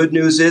 but the good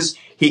news is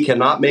he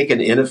cannot make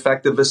an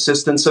ineffective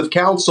assistance of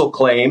counsel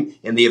claim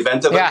in the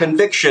event of a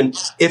conviction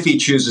if he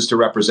chooses to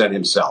represent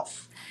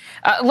himself.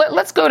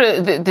 Let's go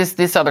to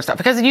this other stuff,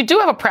 because you do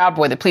have a Proud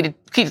Boy that pleaded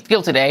guilty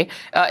today,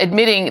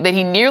 admitting that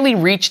he nearly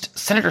reached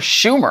Senator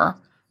Schumer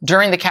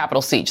during the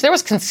Capitol siege. There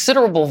was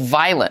considerable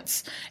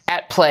violence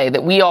at play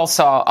that we all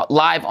saw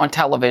live on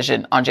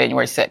television on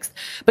January 6th.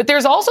 But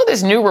there's also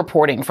this new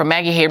reporting from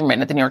Maggie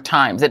Haberman at the New York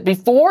Times that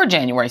before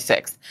January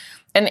 6th,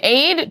 an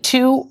aide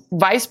to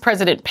Vice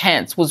President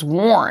Pence was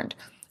warned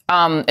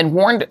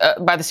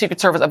by the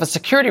Secret Service of a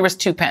security risk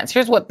to Pence.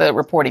 Here's what the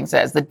reporting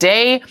says. The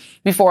day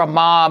before a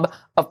mob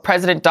of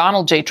President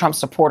Donald J. Trump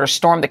supporters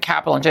stormed the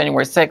Capitol on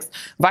January 6th,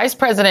 Vice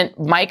President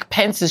Mike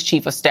Pence's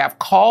chief of staff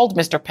called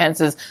Mr.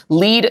 Pence's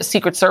lead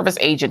Secret Service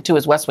agent to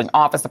his West Wing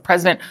office. The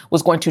president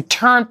was going to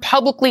turn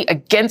publicly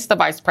against the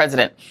vice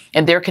president,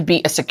 and there could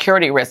be a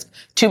security risk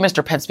to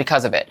Mr. Pence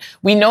because of it.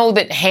 We know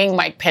that Hang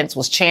Mike Pence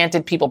was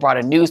chanted. People brought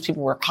in news.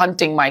 People were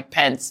hunting Mike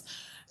Pence.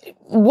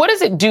 What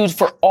does it do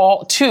for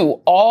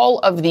all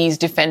of these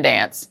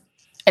defendants?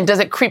 And does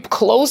it creep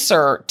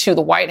closer to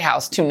the White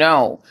House to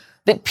know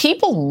that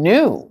people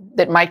knew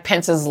that Mike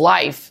Pence's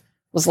life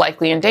was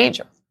likely in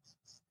danger?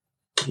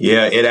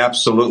 Yeah, it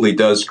absolutely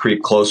does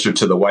creep closer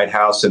to the White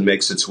House and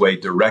makes its way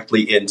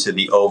directly into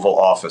the Oval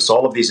Office.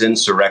 All of these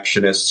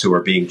insurrectionists who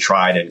are being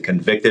tried and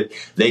convicted,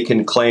 they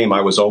can claim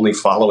I was only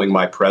following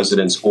my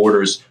president's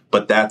orders,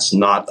 but that's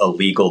not a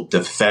legal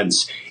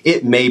defense.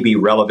 It may be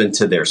relevant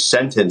to their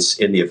sentence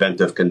in the event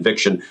of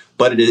conviction,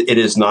 but it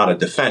is not a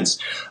defense.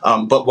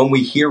 But when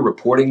we hear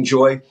reporting,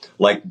 Joy,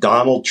 like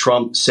Donald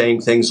Trump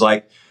saying things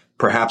like,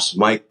 perhaps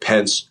Mike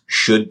Pence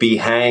should be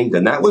hanged,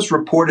 and that was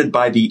reported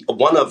by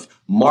one of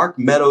Mark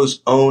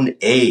Meadows' own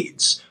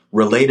aides,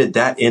 related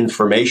that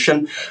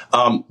information.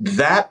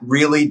 That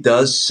really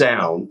does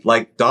sound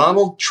like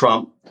Donald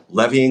Trump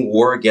levying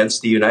war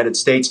against the United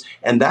States,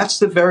 and that's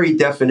the very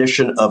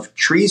definition of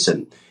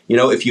treason.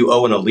 If you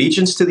owe an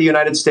allegiance to the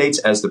United States,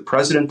 as the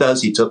president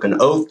does, he took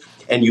an oath,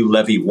 and you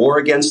levy war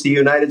against the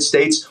United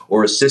States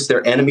or assist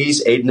their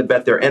enemies, aid and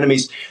abet their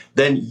enemies,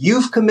 then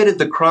you've committed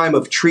the crime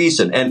of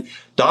treason. And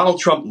Donald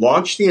Trump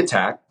launched the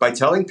attack by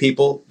telling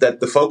people that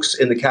the folks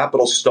in the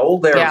Capitol stole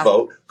their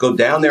vote, go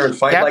down there and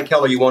fight like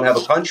hell or you won't have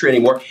a country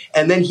anymore.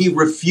 And then he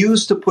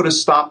refused to put a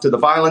stop to the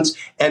violence.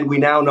 And we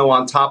now know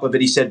on top of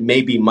it, he said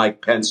maybe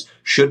Mike Pence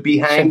should be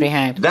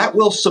hanged. That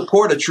will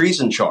support a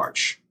treason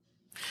charge.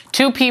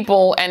 Two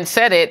people, and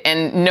said it,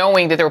 and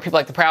knowing that there were people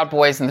like the Proud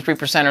Boys and the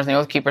 3%ers and the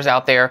Oath Keepers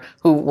out there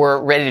who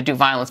were ready to do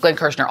violence. Glenn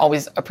Kirshner,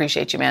 always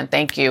appreciate you, man.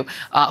 Thank you.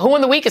 Who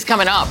in the Week is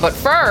coming up. But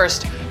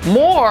first,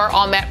 more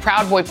on that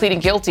Proud Boy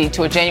pleading guilty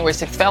to a January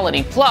 6th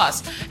felony,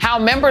 plus how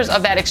members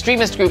of that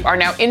extremist group are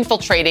now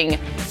infiltrating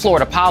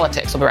Florida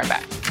politics. We'll be right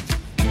back.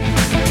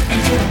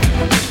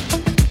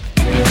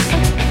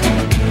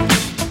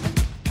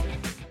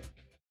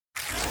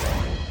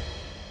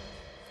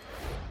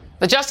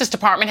 The Justice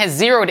Department has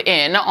zeroed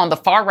in on the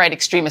far-right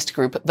extremist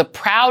group, the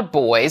Proud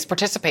Boys'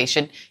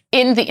 participation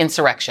in the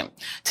insurrection.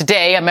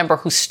 Today, a member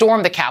who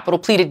stormed the Capitol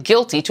pleaded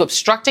guilty to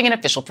obstructing an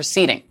official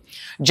proceeding.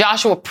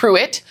 Joshua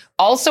Pruitt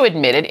also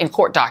admitted in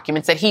court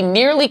documents that he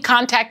nearly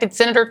contacted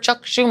Senator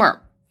Chuck Schumer.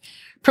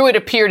 Pruitt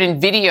appeared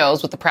in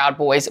videos with the Proud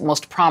Boys'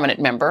 most prominent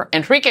member,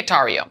 Enrique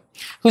Tarrio,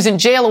 who's in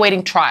jail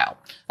awaiting trial.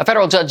 A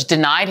federal judge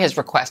denied his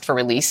request for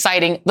release,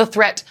 citing the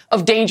threat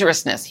of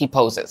dangerousness he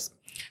poses.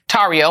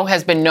 Tarrio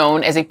has been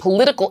known as a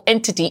political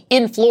entity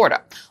in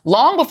Florida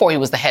long before he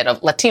was the head of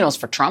Latinos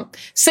for Trump,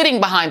 sitting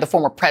behind the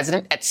former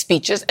president at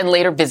speeches and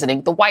later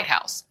visiting the White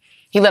House.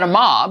 He led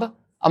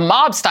a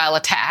mob-style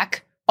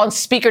attack on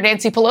Speaker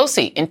Nancy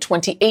Pelosi in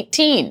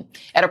 2018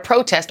 at a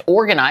protest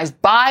organized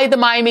by the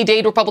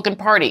Miami-Dade Republican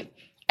Party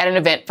at an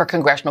event for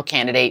congressional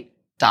candidate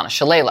Donna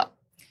Shalala.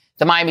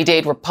 The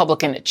Miami-Dade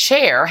Republican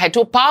chair had to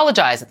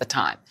apologize at the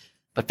time.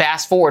 But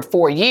fast forward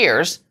 4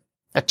 years,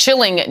 a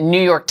chilling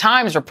New York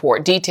Times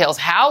report details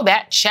how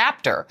that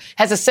chapter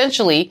has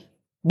essentially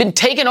been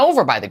taken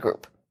over by the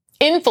group,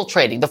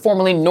 infiltrating the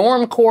formerly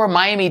normcore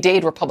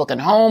Miami-Dade Republican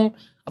home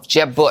of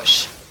Jeb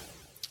Bush.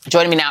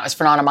 Joining me now is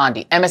Fernand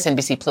Amandi,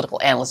 MSNBC political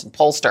analyst and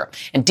pollster,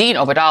 and Dean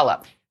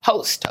Obeidallah,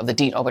 host of the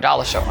Dean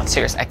Obeidallah Show on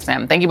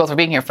SiriusXM. Thank you both for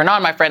being here.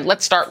 Fernand, my friend,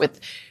 let's start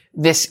with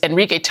this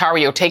Enrique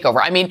Tarrio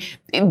takeover. I mean,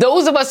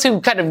 those of us who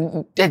kind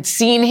of had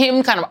seen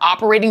him kind of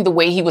operating the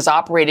way he was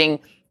operating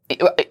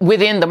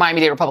within the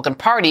Miami-Dade Republican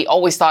Party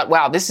always thought,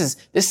 wow, this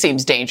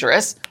seems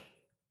dangerous.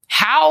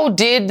 How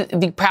did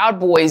the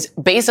Proud Boys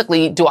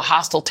basically do a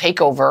hostile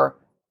takeover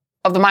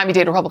of the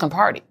Miami-Dade Republican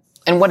Party?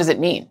 And what does it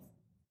mean?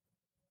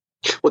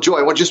 Well,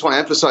 Joy, I just want to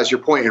emphasize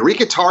your point.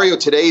 Enrique Tarrio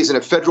today is in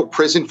a federal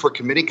prison for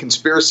committing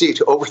conspiracy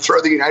to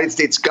overthrow the United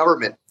States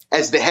government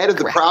as the head of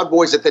the Proud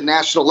Boys at the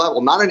national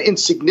level, not an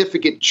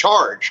insignificant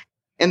charge.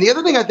 And the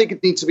other thing I think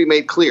it needs to be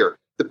made clear,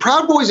 the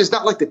Proud Boys is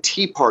not like the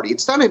Tea Party.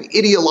 It's not an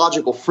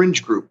ideological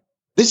fringe group.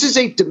 This is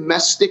a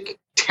domestic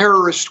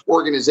terrorist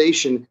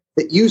organization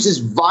that uses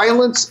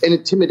violence and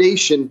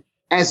intimidation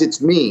as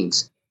its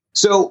means.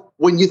 So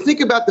when you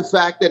think about the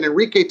fact that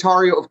Enrique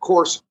Tarrio, of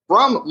course,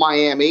 from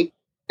Miami,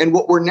 and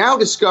what we're now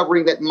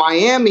discovering that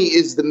Miami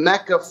is the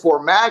Mecca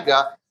for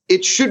MAGA,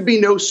 it should be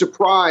no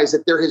surprise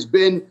that there has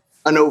been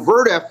an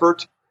overt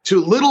effort to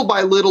little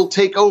by little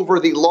take over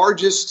the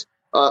largest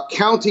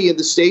county in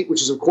the state, which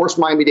is, of course,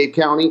 Miami-Dade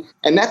County.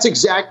 And that's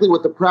exactly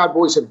what the Proud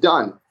Boys have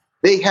done.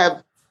 They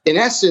have, in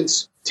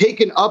essence,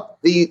 taken up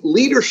the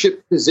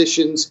leadership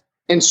positions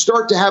and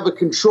start to have a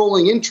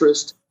controlling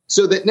interest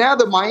so that now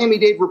the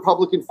Miami-Dade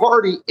Republican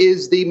Party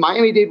is the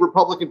Miami-Dade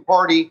Republican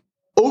Party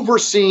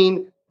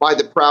overseen by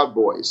the Proud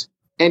Boys.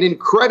 And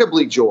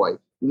incredibly, Joy,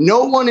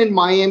 no one in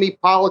Miami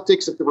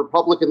politics at the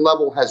Republican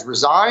level has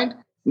resigned.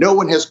 No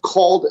one has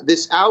called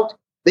this out.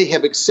 They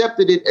have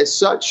accepted it as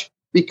such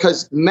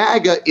because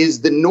MAGA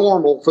is the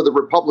normal for the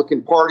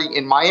Republican Party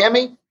in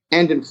Miami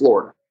and in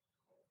Florida.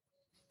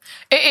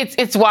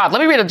 It's wild. Let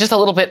me read just a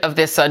little bit of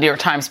this New York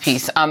Times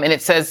piece. And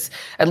it says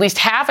at least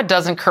half a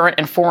dozen current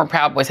and former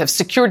Proud Boys have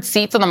secured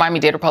seats on the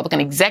Miami-Dade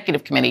Republican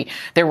Executive Committee.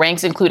 Their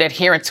ranks include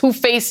adherents who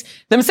face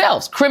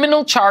themselves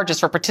criminal charges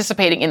for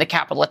participating in the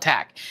Capitol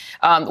attack.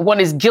 One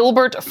is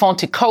Gilbert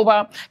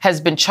Fonticoba, has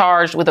been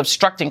charged with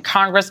obstructing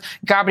Congress.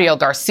 Gabriel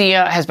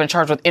Garcia has been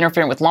charged with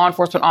interfering with law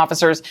enforcement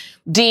officers.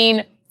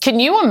 Dean, can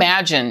you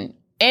imagine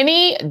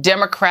any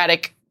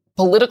Democratic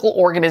political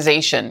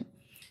organization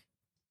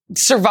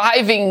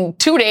surviving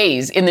 2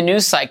 days in the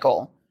news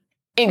cycle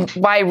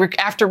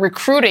after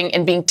recruiting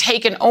and being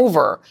taken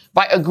over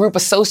by a group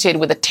associated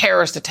with a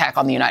terrorist attack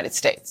on the United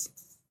States?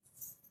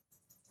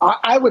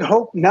 I would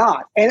hope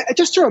not. And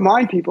just to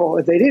remind people,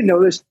 if they didn't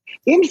know this,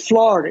 in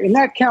Florida, in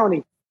that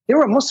county, there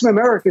were Muslim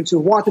Americans who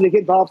wanted to get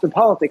involved in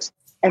politics.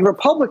 And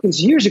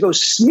Republicans years ago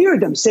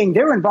smeared them, saying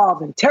they're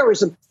involved in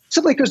terrorism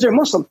simply because they're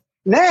Muslim.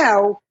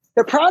 Now,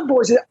 the Proud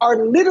Boys are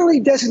literally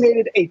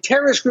designated a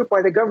terrorist group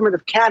by the government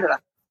of Canada.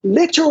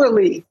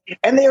 Literally.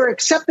 And they are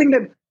accepting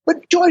them.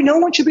 But, Joy, no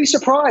one should be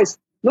surprised.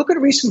 Look at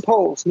recent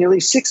polls. Nearly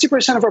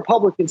 60% of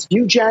Republicans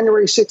view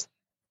January 6th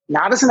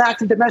not as an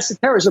act of domestic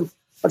terrorism,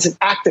 but as an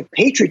act of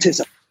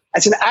patriotism,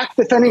 as an act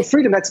defending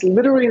freedom. That's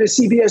literally in a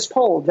CBS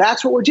poll.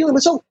 That's what we're dealing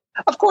with. So,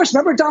 of course,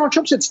 remember Donald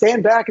Trump said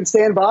stand back and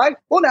stand by?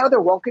 Well, now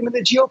they're welcoming the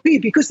GOP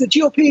because the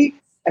GOP,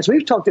 as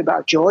we've talked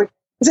about, Joy,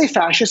 is a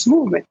fascist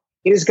movement.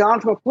 It has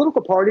gone from a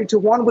political party to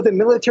one with a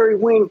military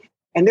wing.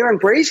 And they're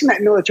embracing that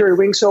military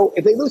wing. So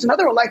if they lose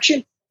another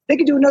election, they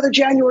could do another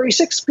January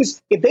 6th,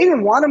 because if they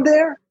didn't want them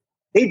there,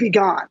 they'd be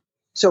gone.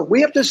 So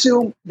we have to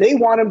assume they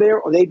want them there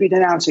or they'd be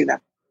denouncing them.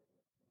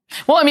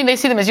 Well, I mean, they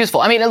see them as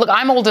useful. I mean, look,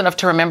 I'm old enough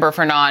to remember,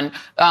 Fernand,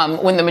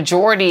 when the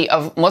majority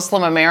of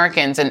Muslim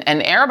Americans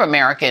and Arab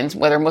Americans,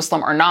 whether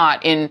Muslim or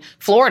not, in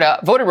Florida,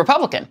 voted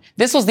Republican.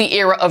 This was the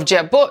era of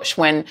Jeb Bush,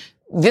 when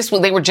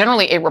they were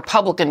generally a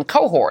Republican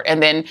cohort.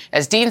 And then,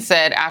 as Dean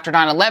said, after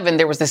 9/11,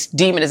 there was this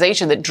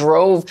demonization that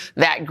drove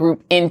that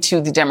group into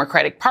the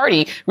Democratic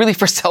Party, really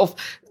for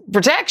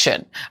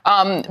self-protection.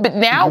 But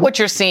now what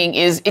you're seeing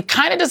is it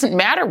kind of doesn't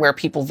matter where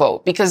people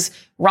vote, because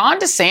Ron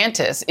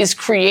DeSantis is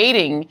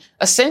creating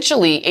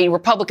essentially a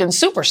Republican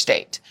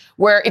superstate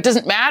where it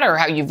doesn't matter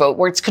how you vote,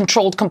 where it's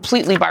controlled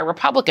completely by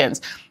Republicans.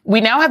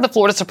 We now have the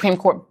Florida Supreme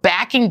Court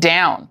backing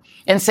down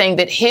and saying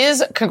that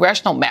his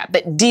congressional map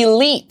that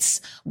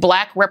deletes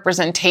black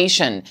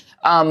representation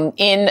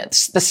in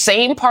the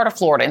same part of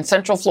Florida, in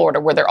Central Florida,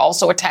 where they're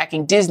also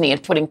attacking Disney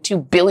and putting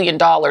 $2 billion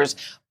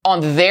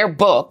on their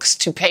books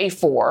to pay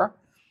for,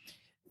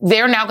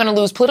 they're now going to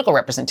lose political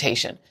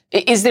representation.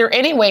 Is there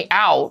any way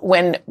out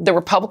when the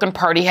Republican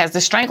Party has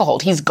this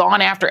stranglehold? He's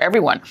gone after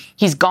everyone.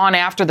 He's gone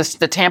after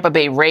the Tampa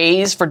Bay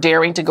Rays for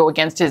daring to go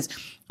against him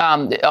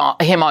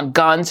on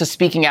guns, so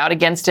speaking out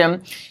against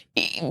him.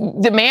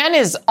 The man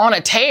is on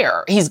a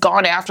tear. He's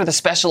gone after the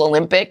Special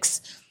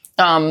Olympics.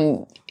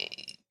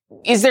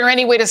 Is there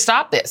any way to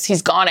stop this?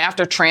 He's gone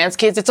after trans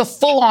kids. It's a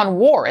full-on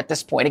war at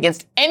this point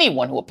against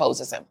anyone who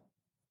opposes him.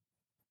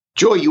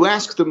 Joy, you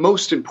ask the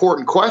most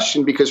important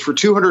question, because for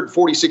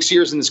 246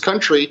 years in this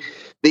country,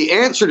 the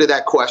answer to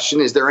that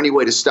question, is there any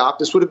way to stop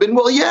this, would have been,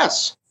 well,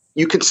 yes,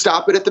 you can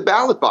stop it at the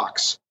ballot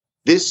box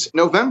this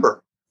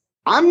November.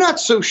 I'm not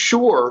so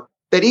sure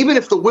that even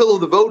if the will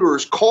of the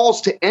voters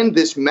calls to end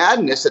this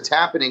madness that's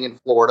happening in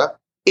Florida,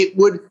 it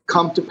would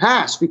come to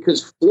pass,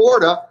 because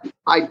Florida,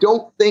 I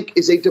don't think,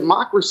 is a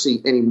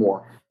democracy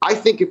anymore. I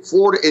think if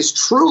Florida is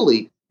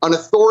truly an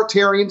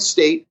authoritarian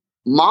state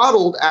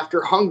modeled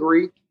after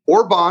Hungary,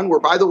 Orban, where,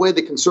 by the way,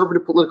 the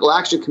Conservative Political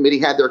Action Committee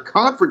had their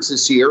conference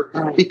this year,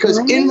 because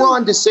in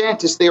Ron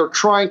DeSantis, they are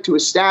trying to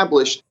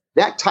establish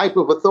that type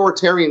of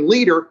authoritarian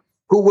leader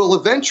who will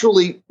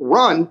eventually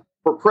run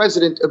for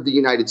president of the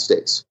United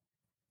States.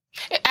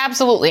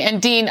 Absolutely.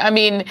 And Dean, I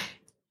mean,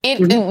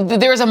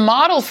 there's a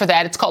model for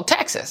that. It's called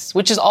Texas,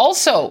 which is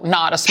also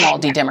not a small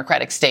D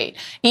Democratic state.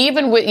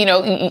 Even with,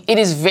 it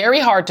is very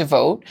hard to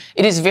vote.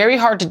 It is very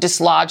hard to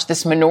dislodge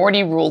this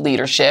minority rule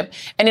leadership.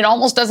 And it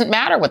almost doesn't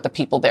matter what the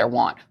people there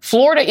want.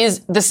 Florida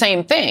is the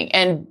same thing.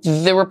 And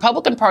the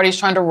Republican Party is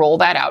trying to roll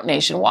that out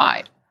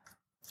nationwide.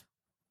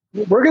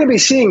 We're going to be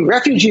seeing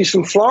refugees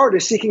from Florida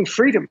seeking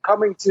freedom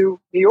coming to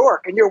New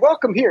York. And you're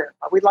welcome here.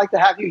 We'd like to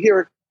have you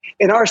here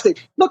in our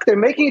state. Look, they're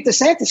making it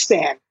DeSantis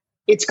stand.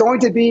 It's going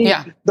to be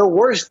the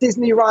worst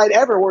Disney ride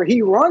ever where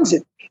he runs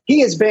it.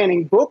 He is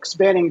banning books,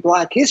 banning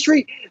Black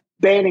history,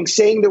 banning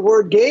saying the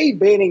word gay,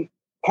 banning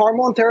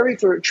hormone therapy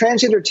for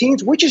transgender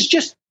teens, which is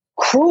just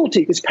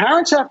cruelty because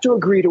parents have to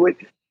agree to it.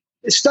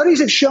 Studies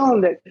have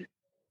shown that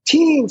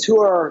teens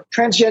who are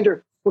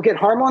transgender will get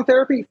hormone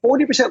therapy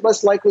 40%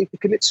 less likely to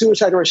commit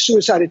suicide or a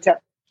suicide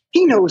attempt.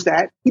 He knows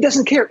that. He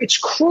doesn't care. It's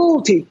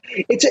cruelty.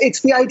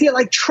 It's the idea,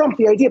 like Trump,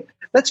 the idea,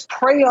 let's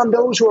prey on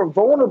those who are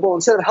vulnerable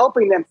instead of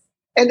helping them.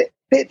 And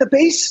the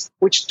base,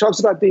 which talks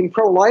about being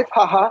pro-life,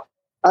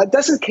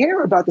 doesn't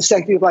care about the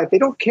sanctity of life. They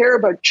don't care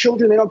about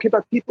children. They don't care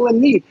about people in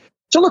need.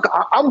 So look,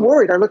 I'm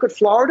worried. I look at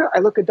Florida. I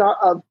look at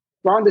Ron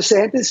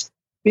DeSantis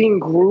being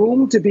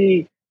groomed to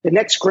be the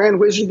next grand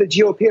wizard of the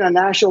GOP on a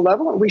national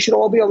level. And we should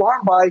all be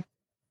alarmed by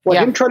what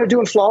him trying to do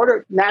in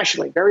Florida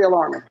nationally. Very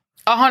alarming.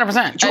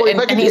 100%. Joy,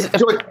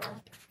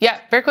 yeah,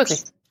 very quickly.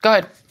 Go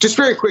ahead. Just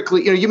very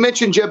quickly. You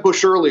mentioned Jeb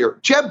Bush earlier.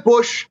 Jeb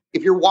Bush,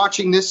 if you're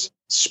watching this,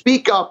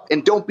 speak up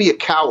and don't be a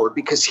coward,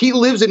 because he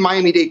lives in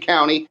Miami-Dade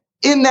County.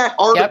 In that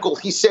article,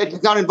 he said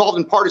he's not involved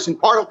in partisan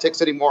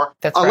politics anymore,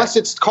 unless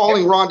it's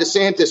calling Ron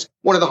DeSantis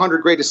one of the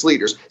 100 greatest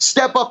leaders.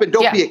 Step up and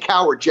don't be a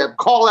coward, Jeb.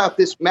 Call out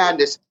this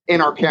madness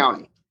in our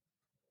county.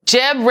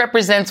 Jeb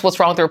represents what's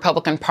wrong with the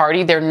Republican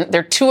Party.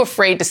 They're too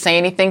afraid to say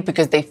anything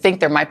because they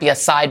think there might be a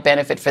side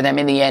benefit for them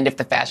in the end if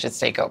the fascists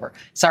take over.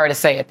 Sorry to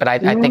say it, but I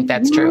think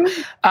that's true.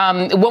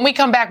 When we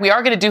come back, we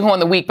are going to do Who Won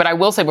the Week, but I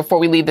will say before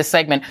we leave this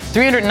segment,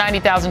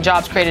 390,000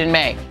 jobs created in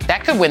May.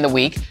 That could win the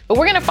week, but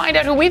we're going to find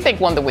out who we think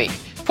won the week.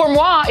 For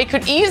moi, it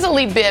could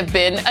easily have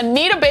been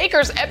Anita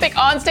Baker's epic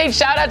onstage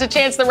shout-out to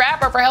Chance the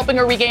Rapper for helping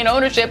her regain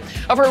ownership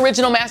of her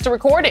original master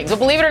recordings. But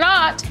believe it or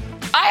not,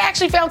 I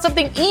actually found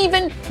something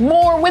even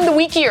more win the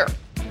week here.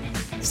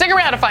 Stick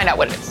around to find out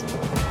what it is.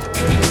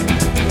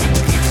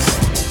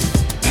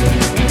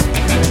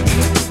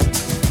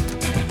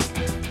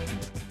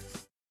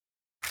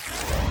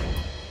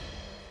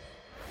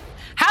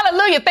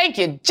 Hallelujah. Thank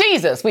you,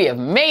 Jesus. We have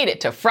made it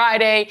to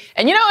Friday.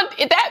 And you know what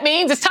that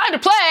means? It's time to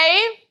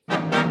play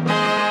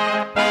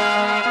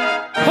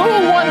Who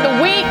Won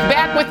the Week?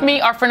 Back with me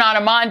are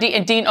Fernanda Mondi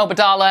and Dean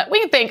Obadala. We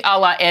can thank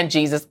Allah and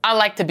Jesus. I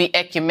like to be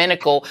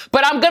ecumenical,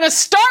 but I'm going to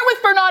start with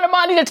Fernanda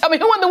Mondi to tell me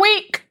who won the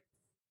week.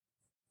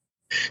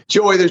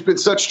 Joy, there's been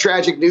such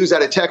tragic news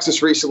out of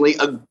Texas recently,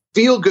 a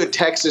feel-good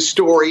Texas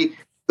story.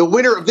 The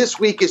winner of this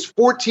week is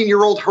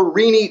 14-year-old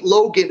Harini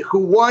Logan, who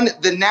won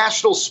the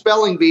National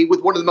Spelling Bee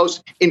with one of the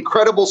most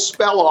incredible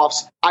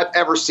spell-offs I've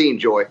ever seen,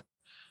 Joy.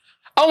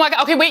 Oh, my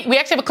God. Okay, wait. We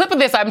actually have a clip of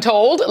this, I'm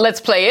told. Let's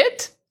play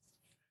it.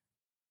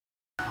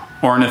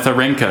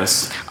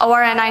 Ornithorhynchus.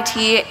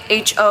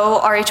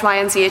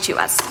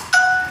 ORNITHORHYNCHUS.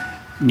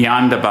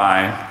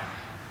 Nyandabai.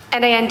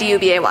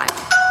 NANDUBAY.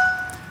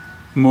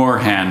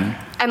 Moorhen.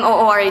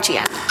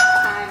 MOORHEN.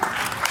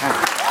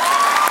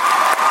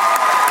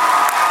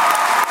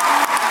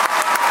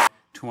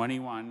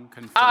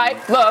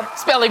 I love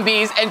spelling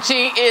bees, and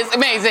she is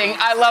amazing.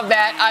 I love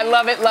that. I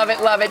love it, love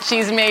it, love it.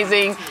 She's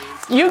amazing.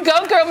 You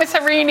go, girl, Miss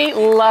Harini.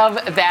 Love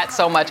that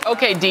so much.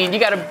 Okay, Dean, you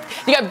got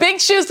big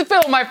shoes to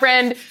fill, my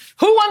friend.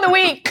 Who won the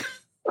week?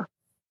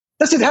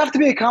 Does it have to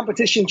be a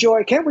competition,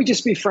 Joy? Can't we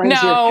just be friends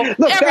here?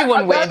 No,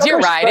 everyone wins. You're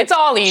right. It's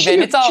all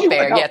even. It's all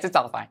fair. Yes, it's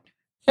all fine.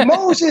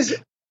 Moses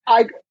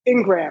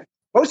Ingram.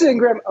 Moses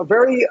Ingram, a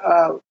very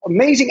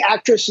amazing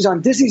actress. She's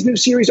on Disney's new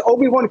series,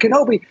 Obi-Wan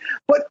Kenobi.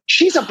 But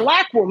she's a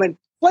black woman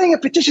playing a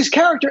fictitious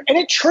character, and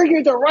it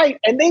triggered the right.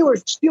 And they were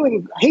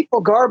spewing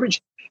hateful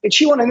garbage. And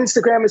she went on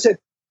Instagram and said,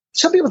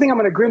 some people think I'm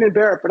going to grin and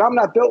bear it, but I'm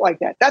not built like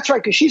that. That's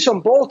right, because she's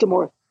from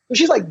Baltimore. So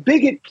she's like,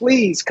 bigot,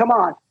 please, come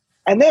on.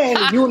 And then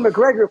Ewan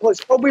McGregor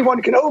plays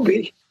Obi-Wan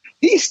Kenobi.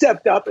 He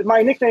stepped up, and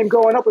my nickname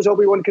growing up was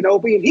Obi-Wan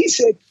Kenobi. And he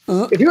said,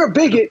 if you're a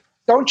bigot,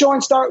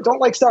 don't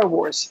like Star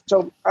Wars.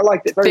 So I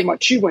liked it very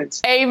much. She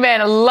wins.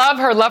 Amen. Love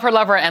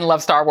her, and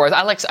love Star Wars.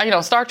 I like, I'm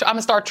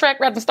a Star Trek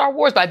rather than Star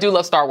Wars, but I do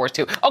love Star Wars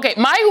too. Okay,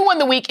 my Who Won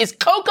the Week is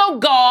Coco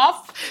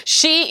Gauff.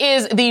 She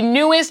is the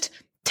newest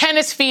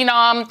tennis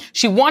phenom.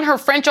 She won her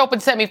French Open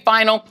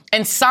semifinal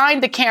and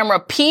signed the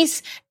camera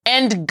Peace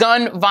end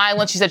gun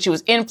violence. She said she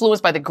was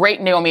influenced by the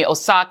great Naomi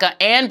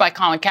Osaka and by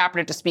Colin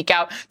Kaepernick to speak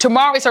out.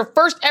 Tomorrow is her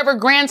first ever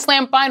Grand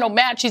Slam final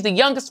match. She's the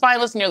youngest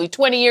finalist in nearly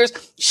 20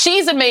 years.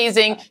 She's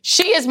amazing.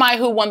 She is my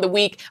Who Won the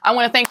Week. I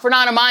want to thank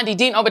Fernand Amandi,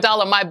 Dean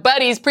Obadala, my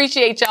buddies.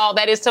 Appreciate y'all.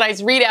 That is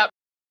tonight's ReidOut.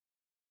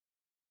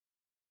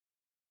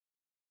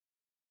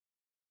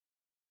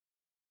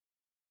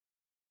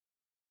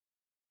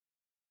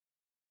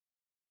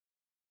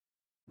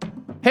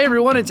 Hey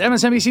everyone, it's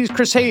MSNBC's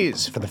Chris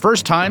Hayes. For the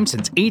first time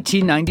since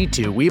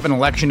 1892, we have an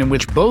election in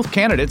which both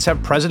candidates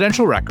have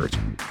presidential records.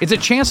 It's a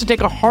chance to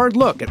take a hard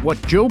look at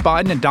what Joe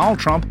Biden and Donald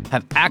Trump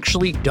have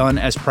actually done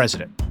as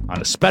president.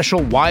 On a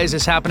special Why Is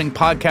This Happening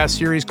podcast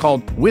series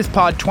called With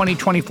Pod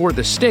 2024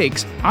 The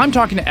Stakes, I'm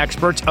talking to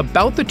experts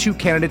about the two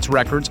candidates'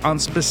 records on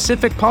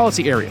specific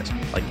policy areas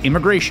like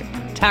immigration,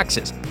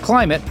 taxes,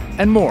 climate,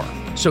 and more.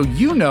 So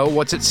you know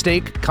what's at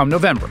stake come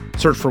November.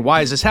 Search for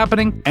Why Is This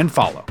Happening and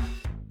follow.